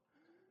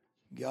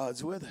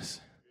God's with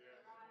us.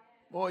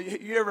 Boy,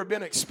 you ever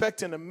been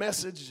expecting a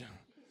message,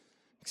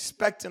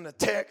 expecting a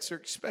text, or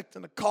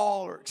expecting a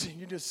call, or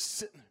you're just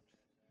sitting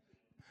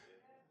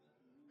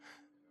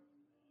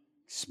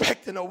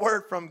expecting a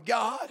word from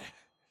God?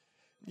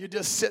 You're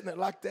just sitting there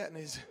like that,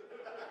 and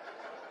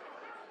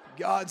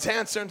God's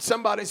answering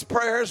somebody's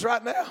prayers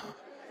right now.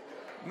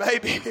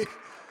 Maybe.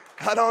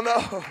 I don't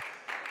know.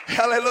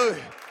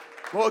 Hallelujah.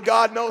 Well,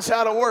 God knows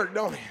how to work,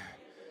 don't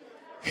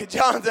he?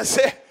 Jonathan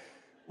said,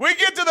 we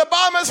get to the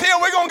bottom of this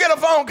hill, we're going to get a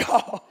phone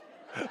call.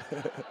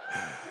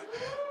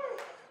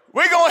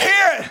 We're going to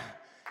hear it.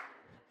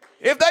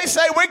 If they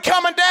say we're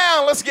coming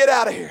down, let's get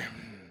out of here.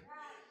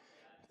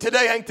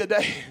 Today ain't the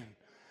day.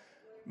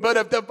 But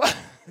if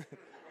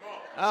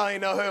I don't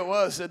even know who it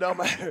was, so it don't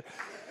matter.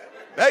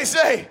 They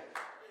say,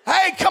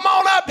 hey, come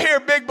on up here,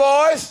 big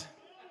boys.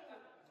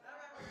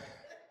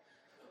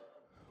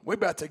 We're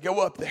about to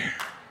go up there.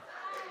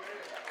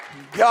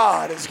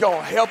 God is going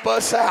to help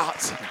us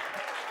out.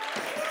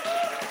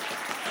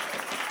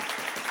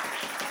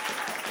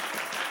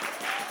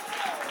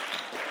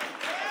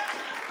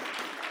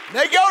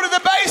 They go to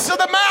the base of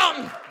the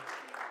mountain.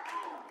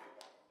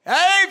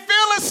 Hey,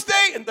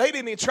 Philistine. And they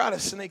didn't even try to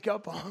sneak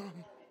up on them.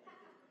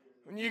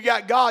 When you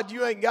got God,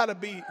 you ain't got to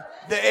be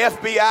the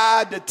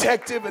FBI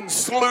detective and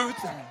sleuth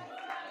and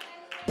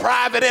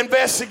private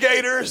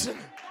investigators. And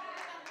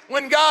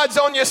when God's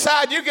on your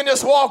side, you can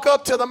just walk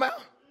up to the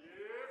mountain.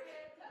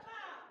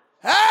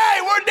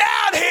 Hey, we're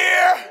down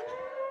here.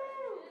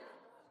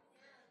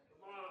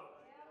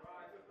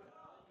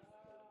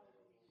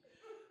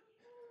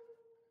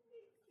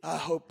 I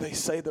hope they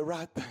say the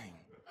right thing.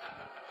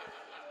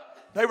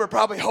 They were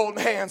probably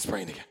holding hands,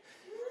 praying together.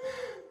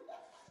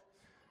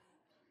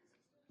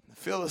 The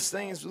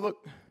Philistines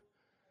looked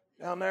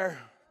down there,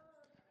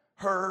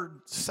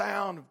 heard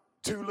sound of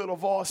two little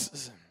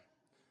voices.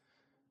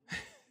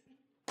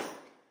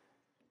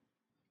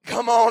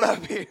 Come on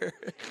up here.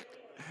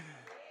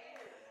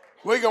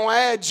 We're going to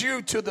add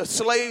you to the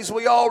slaves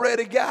we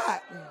already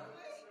got.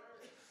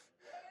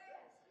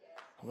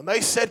 When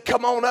they said,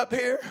 come on up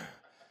here,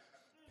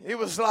 it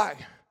was like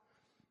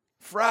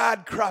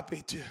fried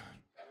crappie too.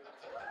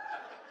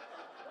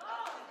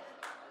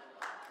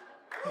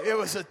 It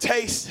was a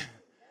taste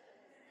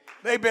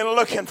they've been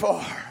looking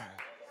for.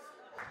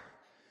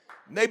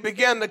 They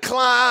began to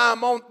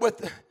climb on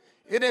with,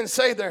 it didn't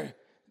say their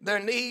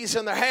knees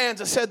and their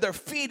hands, it said their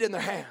feet in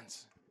their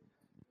hands,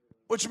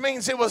 which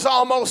means it was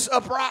almost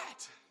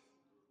upright.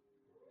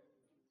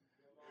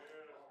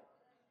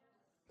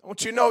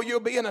 Don't you know you'll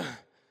be in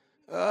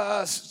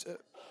a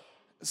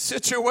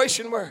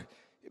situation where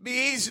it'd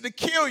be easy to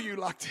kill you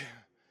like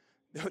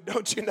that?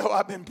 Don't you know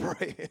I've been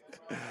praying?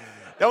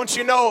 Don't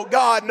you know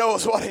God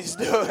knows what he's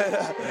doing?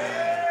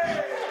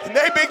 And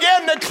they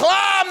began to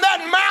climb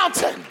that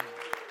mountain.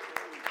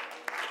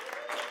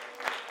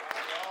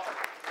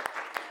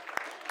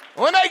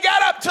 When they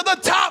got up to the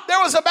top, there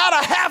was about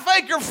a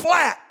half-acre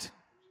flat.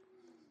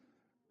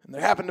 And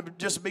there happened to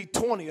just be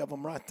 20 of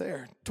them right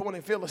there,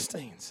 20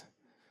 Philistines.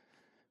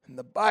 And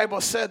the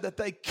Bible said that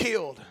they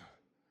killed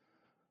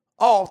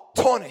all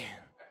 20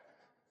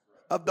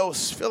 of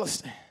those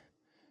Philistines.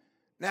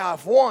 Now,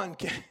 if one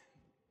can,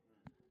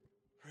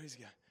 praise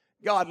God,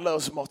 God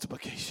loves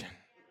multiplication.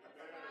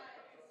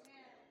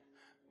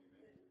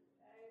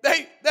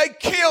 They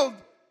killed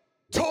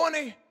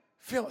 20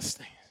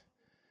 Philistines.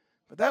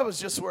 But that was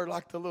just where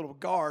like the little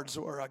guards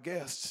were, I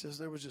guess. It says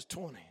there was just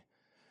 20.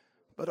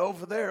 But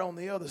over there on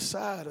the other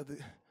side of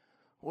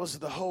was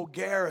the whole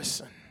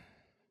garrison.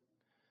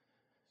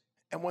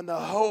 And when the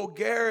whole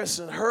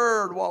garrison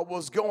heard what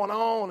was going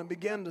on and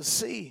began to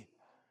see,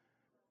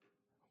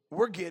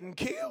 we're getting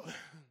killed.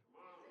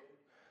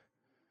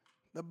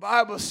 The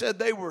Bible said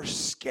they were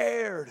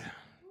scared.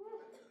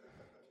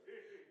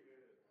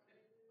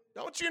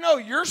 Don't you know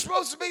you're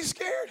supposed to be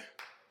scared?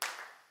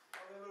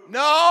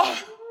 No.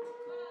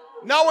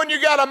 Not when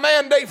you got a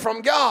mandate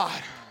from God.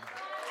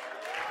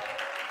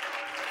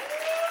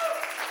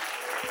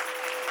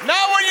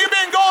 Not when you've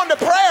been going to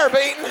prayer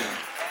meeting.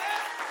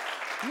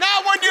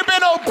 Not when you've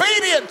been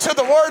obedient to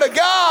the word of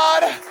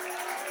God.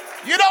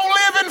 You don't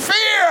live in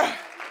fear.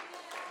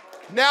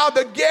 Now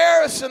the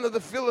garrison of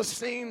the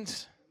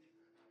Philistines,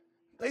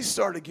 they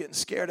started getting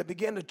scared. They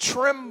began to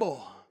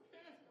tremble.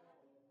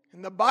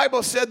 And the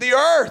Bible said the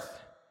earth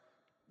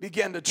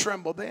began to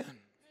tremble then.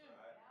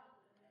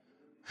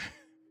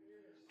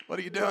 What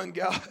are you doing,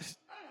 God?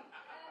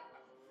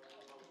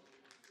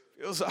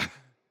 Feels like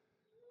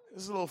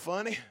it's a little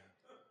funny.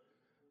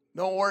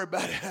 Don't worry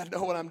about it. I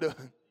know what I'm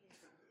doing.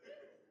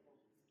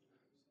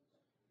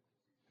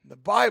 The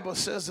Bible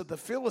says that the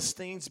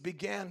Philistines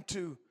began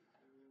to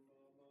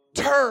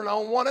turn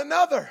on one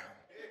another.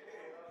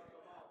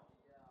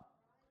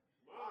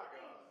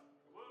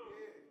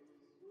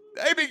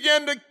 They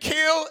began to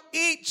kill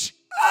each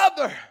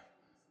other.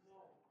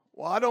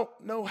 Well, I don't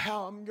know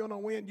how I'm going to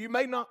win. You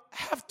may not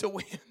have to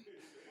win.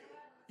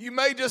 You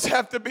may just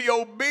have to be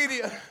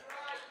obedient.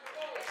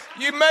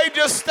 You may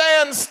just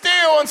stand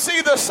still and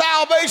see the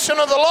salvation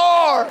of the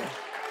Lord.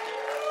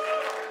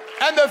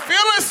 And the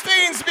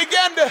Philistines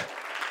began to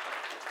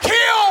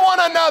kill one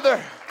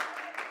another.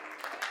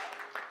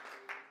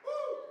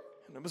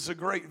 And it was a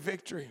great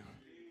victory.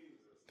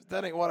 But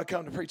that ain't what I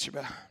come to preach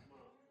about.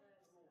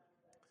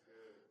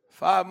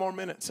 5 more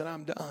minutes and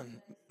I'm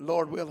done,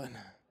 Lord willing.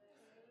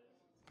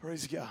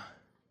 Praise God.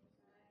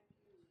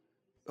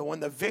 But when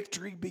the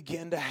victory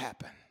began to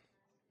happen,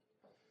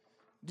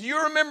 do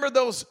you remember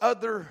those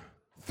other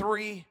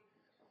 3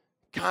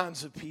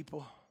 kinds of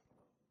people?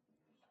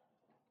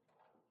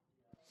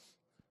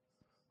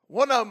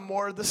 One of them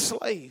were the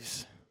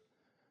slaves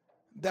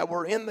that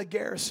were in the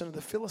garrison of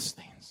the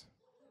Philistines.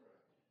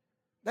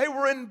 They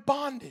were in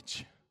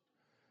bondage.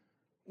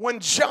 When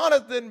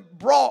Jonathan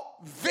brought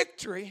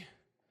victory,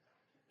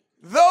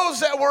 those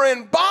that were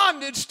in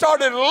bondage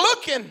started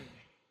looking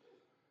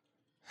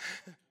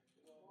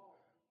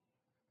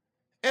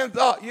and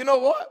thought, you know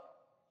what?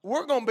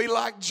 We're going to be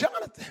like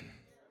Jonathan.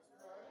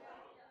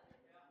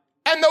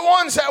 And the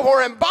ones that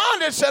were in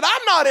bondage said,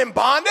 I'm not in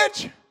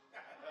bondage.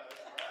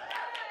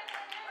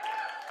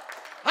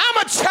 I'm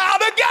a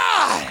child of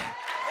God.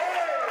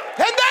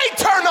 And they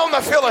turned on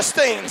the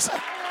Philistines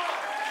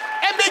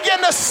and began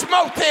to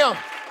smote them.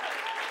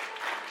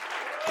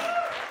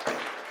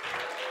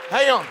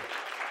 Hang on.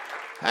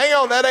 Hang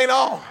on, that ain't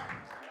all.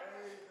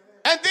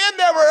 And then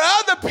there were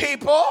other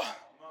people.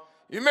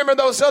 You remember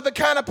those other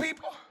kind of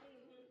people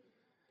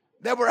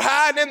that were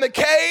hiding in the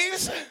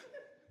caves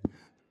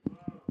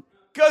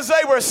because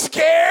they were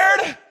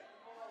scared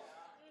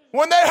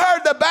when they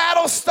heard the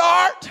battle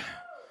start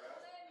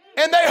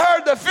and they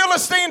heard the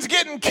Philistines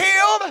getting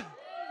killed?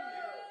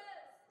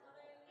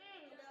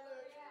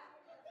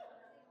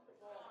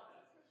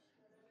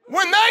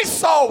 When they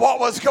saw what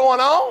was going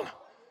on,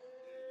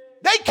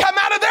 they come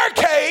out of their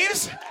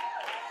caves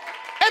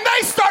and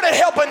they started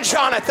helping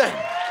Jonathan.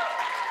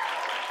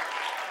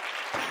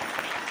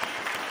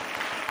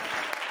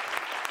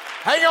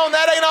 Hang on,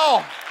 that ain't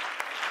all.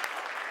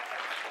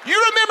 You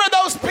remember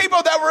those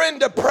people that were in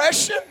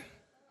depression,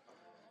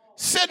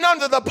 sitting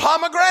under the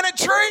pomegranate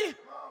tree?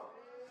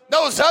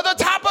 Those other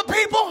type of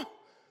people?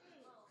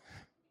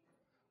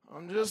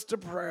 I'm just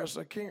depressed.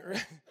 I can't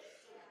read.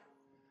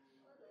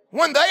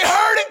 When they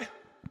heard it,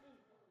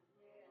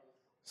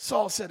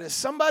 Saul said, is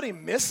somebody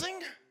missing?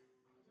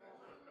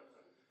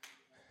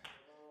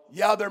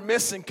 Yeah, they're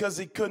missing because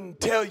he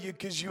couldn't tell you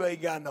because you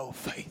ain't got no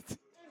faith.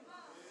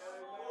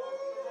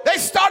 They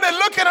started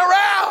looking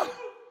around.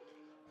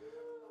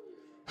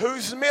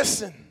 Who's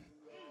missing?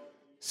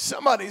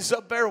 Somebody's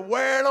up there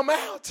wearing them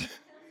out.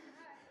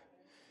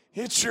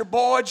 It's your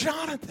boy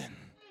Jonathan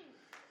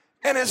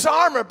and his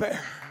armor bearer.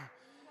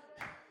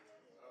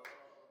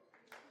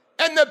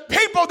 And the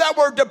people that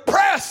were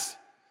depressed,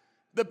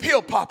 the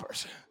pill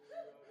poppers,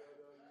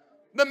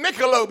 the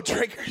Michelob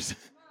drinkers,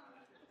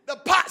 the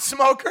pot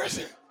smokers,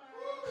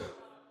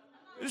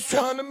 just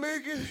trying to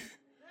make it.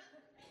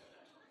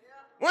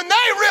 When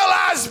they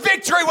realized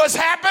victory was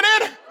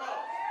happening,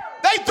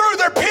 they threw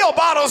their pill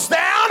bottles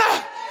down.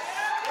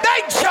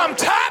 They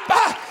jumped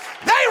up.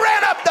 They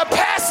ran up the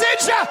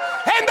passage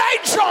and they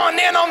joined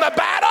in on the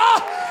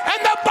battle.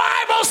 And the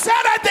Bible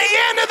said at the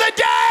end of the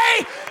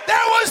day,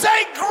 there was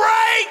a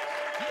great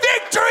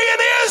victory in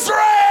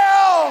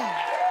Israel.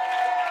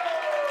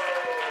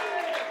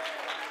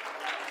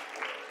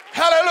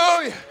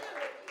 Hallelujah.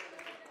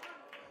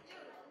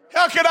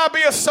 How can I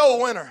be a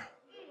soul winner?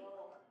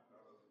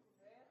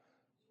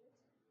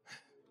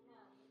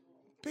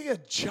 Be a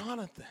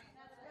Jonathan.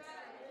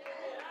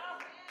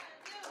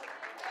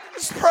 I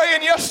was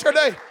praying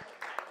yesterday,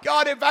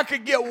 God, if I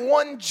could get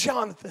one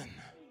Jonathan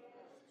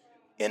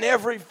in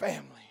every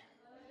family.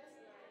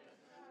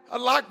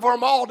 I'd like for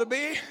them all to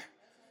be,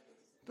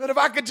 but if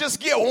I could just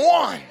get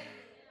one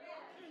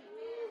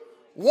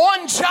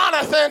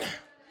Jonathan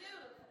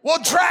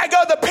will drag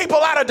other people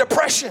out of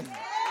depression.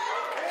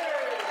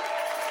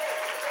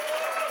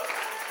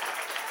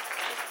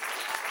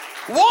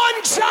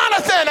 One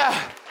Jonathan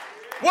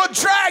will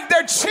drag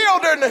their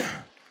children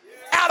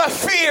out of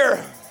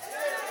fear.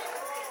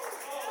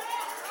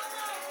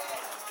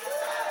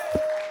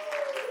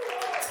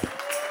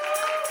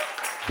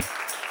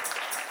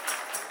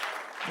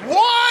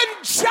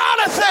 One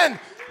Jonathan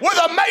with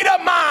a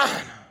made-up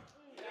mind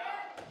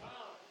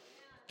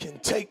can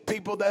take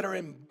people that are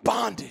in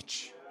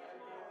bondage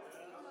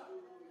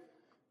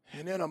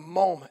and in a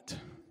moment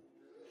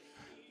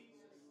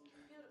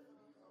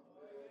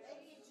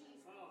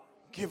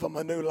give them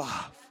a new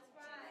life.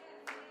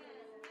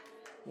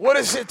 What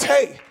does it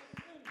take?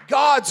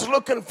 God's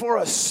looking for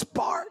a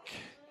spark.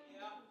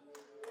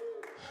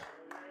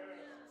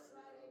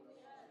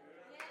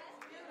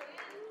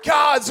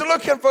 God's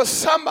looking for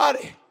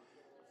somebody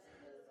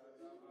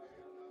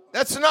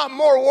that's not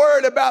more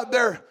worried about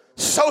their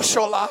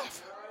social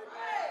life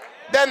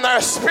than their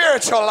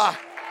spiritual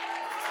life.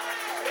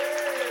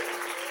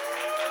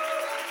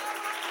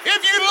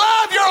 If you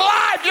love your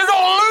life, you're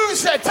going to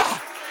lose it.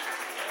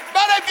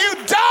 But if you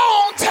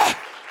don't,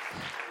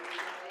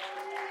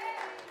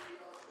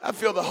 I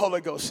feel the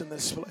Holy Ghost in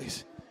this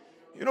place.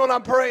 You know what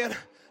I'm praying?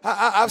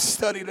 I've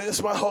studied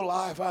this my whole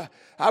life.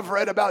 I've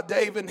read about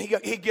David,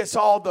 and he gets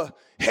all the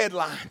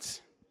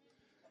headlines.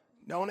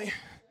 Don't he?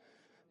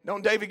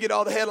 Don't David get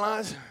all the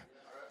headlines?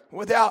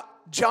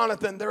 Without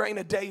Jonathan, there ain't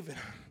a David.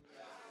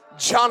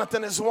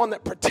 Jonathan is the one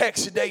that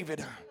protects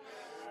David.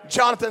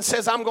 Jonathan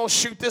says, I'm going to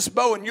shoot this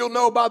bow, and you'll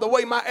know by the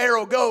way my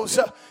arrow goes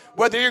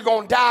whether you're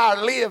going to die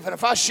or live. And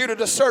if I shoot it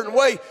a certain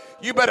way,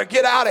 you better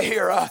get out of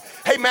here.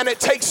 Hey, man, it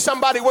takes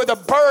somebody with a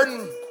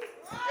burden.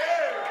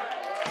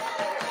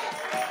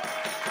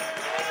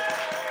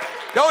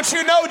 Don't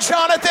you know,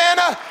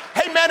 Jonathan?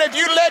 Hey, man, if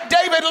you let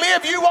David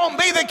live, you won't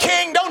be the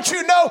king. Don't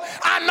you know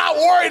I'm not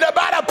worried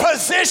about a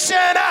position.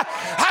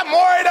 I'm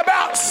worried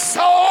about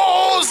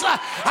souls.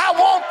 I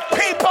want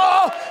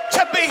people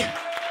to be.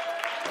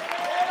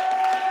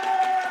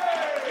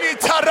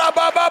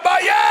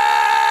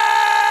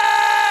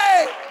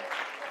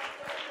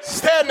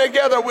 Stand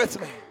together with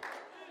me.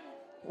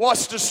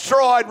 What's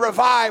destroyed?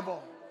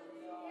 Revival.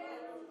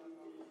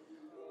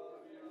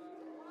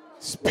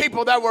 It's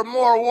people that were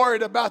more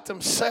worried about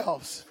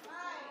themselves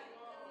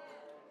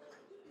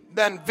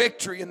than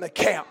victory in the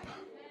camp.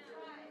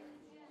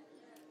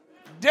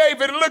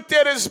 David looked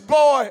at his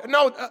boy.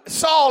 No,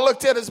 Saul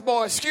looked at his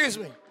boy, excuse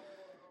me.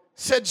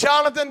 Said,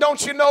 Jonathan,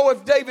 don't you know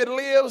if David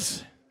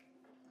lives,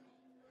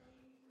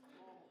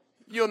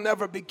 you'll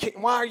never be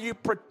king? Why are you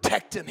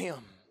protecting him?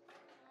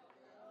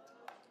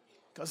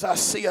 Because I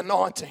see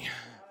anointing.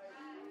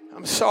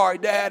 I'm sorry,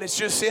 Dad, it's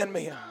just in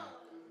me.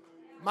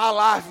 My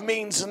life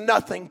means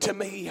nothing to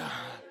me.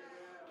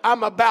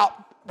 I'm about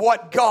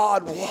what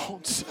God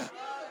wants.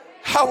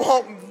 I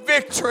want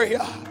victory.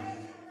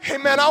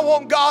 Amen. I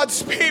want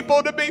God's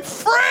people to be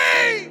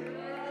free.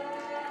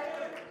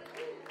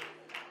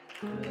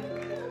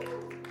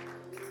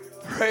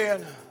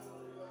 Praying.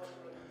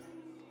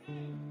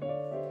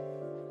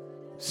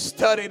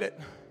 Studied it.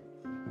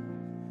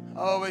 I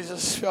always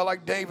just felt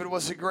like David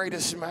was the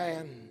greatest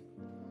man.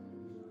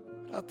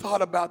 I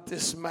thought about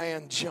this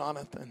man,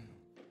 Jonathan.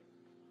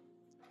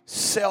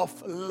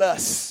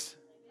 Selfless.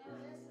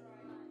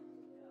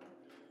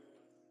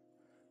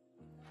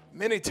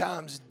 Many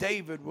times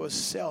David was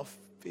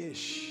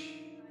selfish.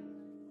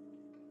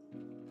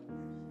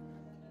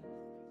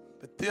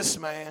 But this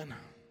man,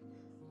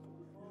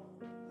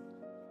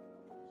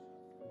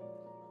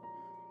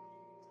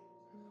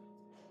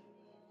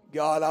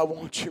 God, I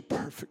want your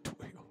perfect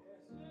will.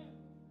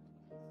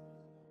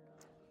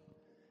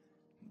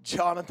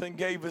 Jonathan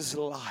gave his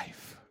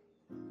life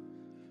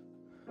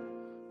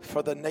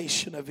for the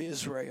nation of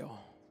Israel.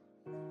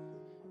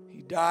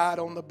 He died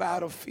on the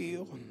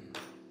battlefield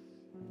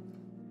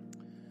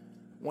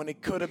when he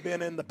could have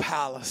been in the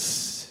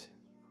palace.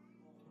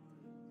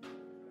 I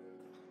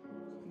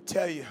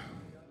tell you,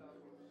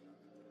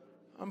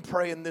 I'm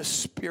praying this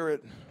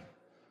spirit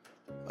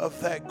of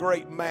that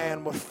great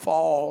man would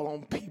fall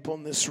on people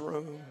in this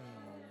room.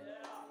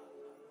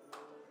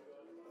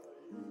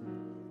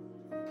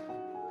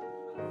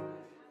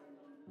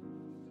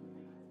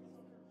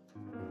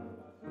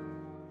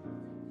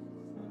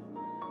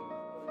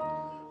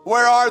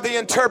 Where are the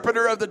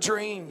interpreter of the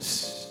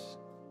dreams?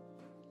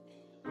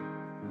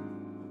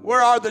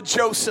 Where are the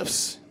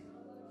Josephs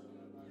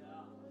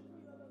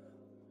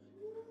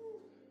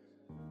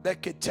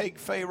that could take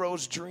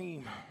Pharaoh's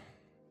dream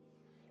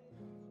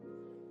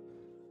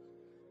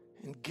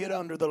and get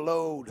under the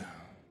load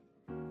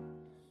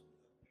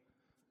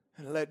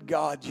and let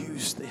God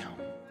use them?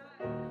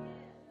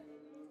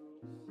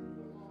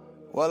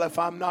 Well, if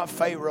I'm not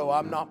Pharaoh,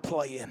 I'm not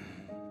playing.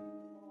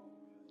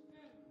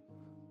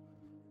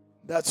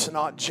 That's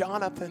not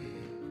Jonathan.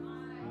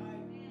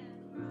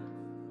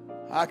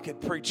 I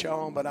could preach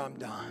on, but I'm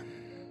done.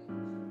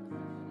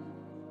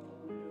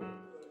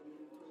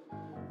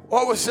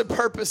 What was the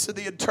purpose of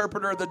the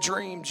interpreter of the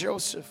dream,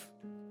 Joseph?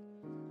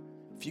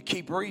 If you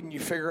keep reading, you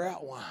figure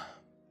out why.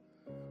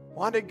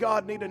 Why did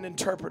God need an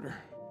interpreter?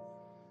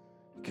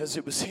 Because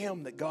it was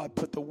him that God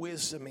put the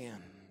wisdom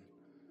in.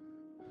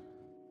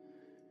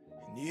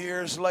 And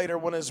years later,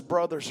 when his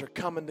brothers are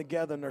coming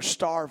together and they're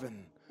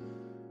starving,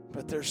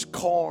 but there's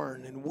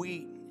corn and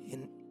wheat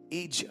in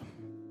Egypt.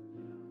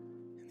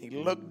 And he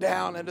looked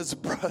down at his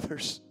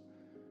brothers.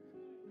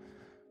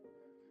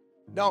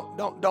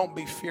 Don't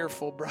be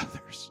fearful,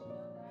 brothers.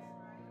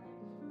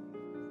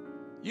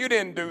 You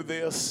didn't do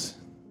this.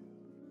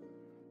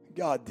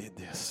 God did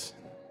this.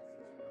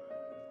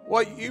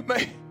 Well, you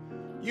may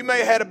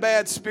have had a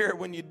bad spirit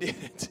when you did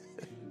it.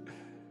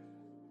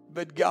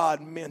 But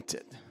God meant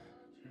it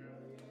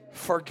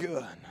for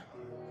good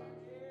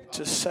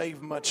to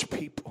save much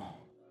people.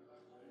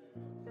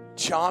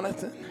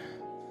 Jonathan,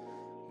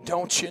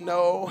 don't you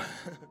know?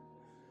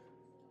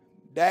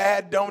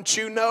 Dad, don't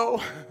you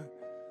know?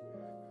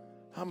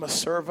 I'm a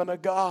servant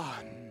of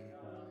God.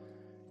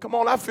 Come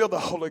on, I feel the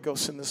Holy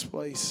Ghost in this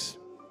place.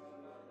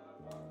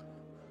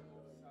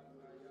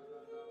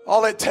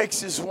 All it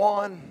takes is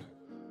one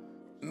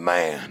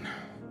man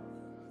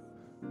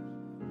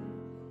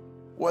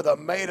with a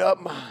made-up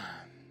mind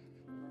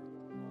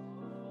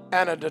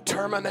and a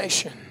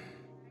determination.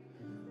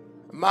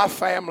 My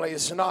family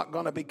is not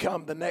going to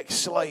become the next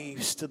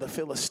slaves to the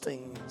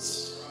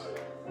Philistines.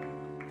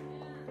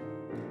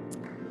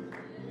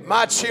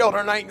 My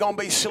children ain't going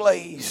to be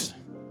slaves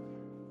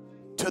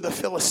to the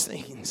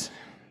Philistines.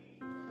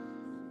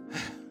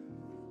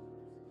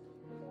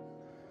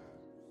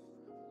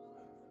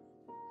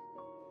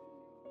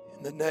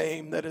 In the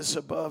name that is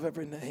above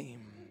every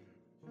name.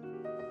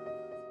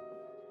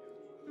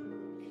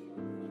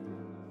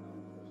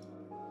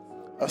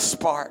 A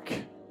spark.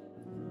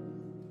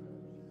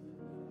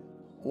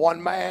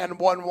 One man,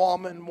 one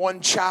woman, one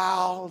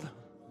child.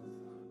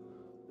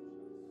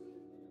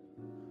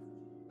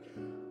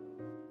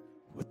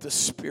 With the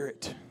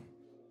Spirit.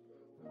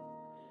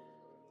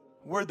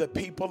 We're the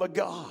people of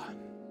God.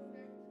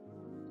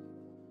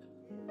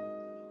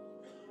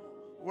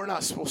 We're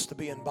not supposed to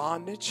be in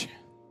bondage.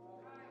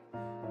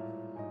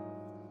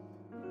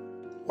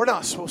 We're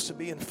not supposed to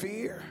be in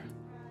fear.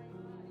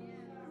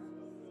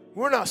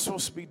 We're not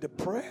supposed to be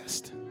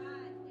depressed.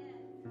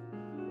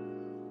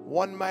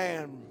 One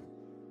man,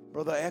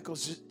 Brother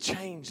Eccles, just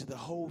changed the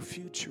whole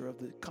future of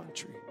the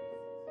country.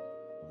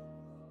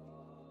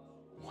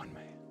 One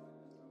man.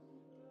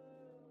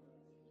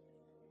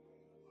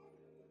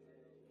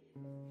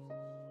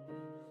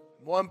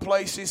 One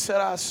place he said,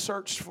 I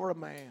searched for a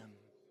man.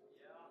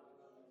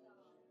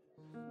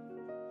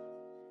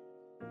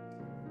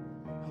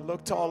 I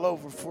looked all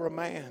over for a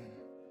man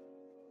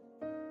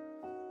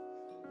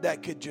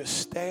that could just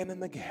stand in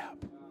the gap.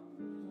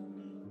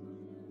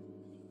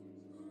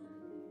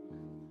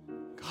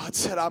 God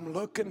said, I'm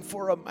looking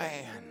for a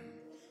man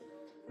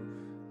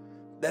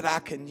that I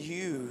can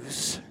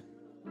use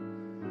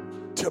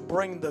to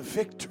bring the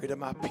victory to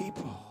my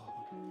people.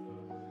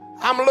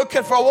 I'm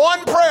looking for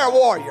one prayer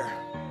warrior.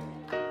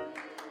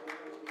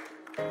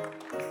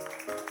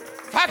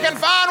 If I can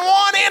find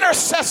one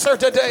intercessor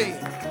today.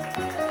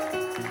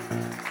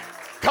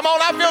 Come on,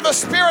 I feel the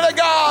Spirit of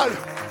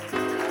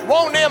God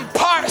wanting to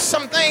impart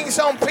some things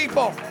on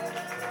people.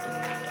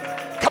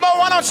 Come on,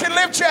 why don't you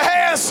lift your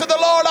hands to the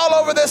Lord all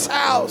over this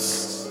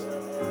house?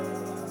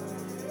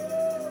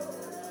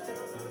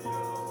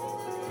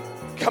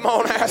 Come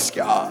on, ask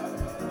God.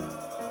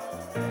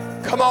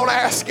 Come on,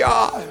 ask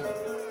God.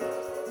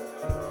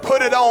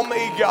 Put it on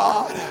me,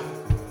 God.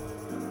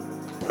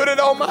 Put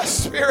it on my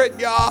spirit,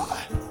 God.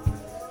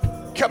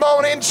 Come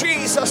on, in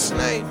Jesus'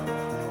 name.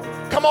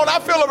 Come on, I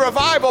feel a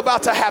revival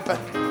about to happen.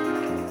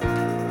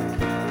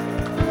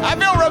 I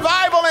feel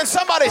revival in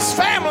somebody's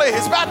family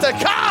is about to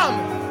come.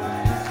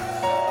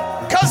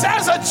 Because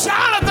there's a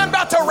Jonathan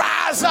about to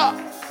rise up.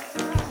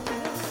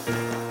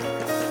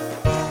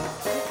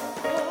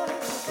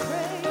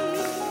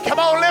 Come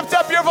on, lift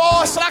up your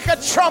voice like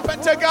a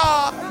trumpet to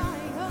God.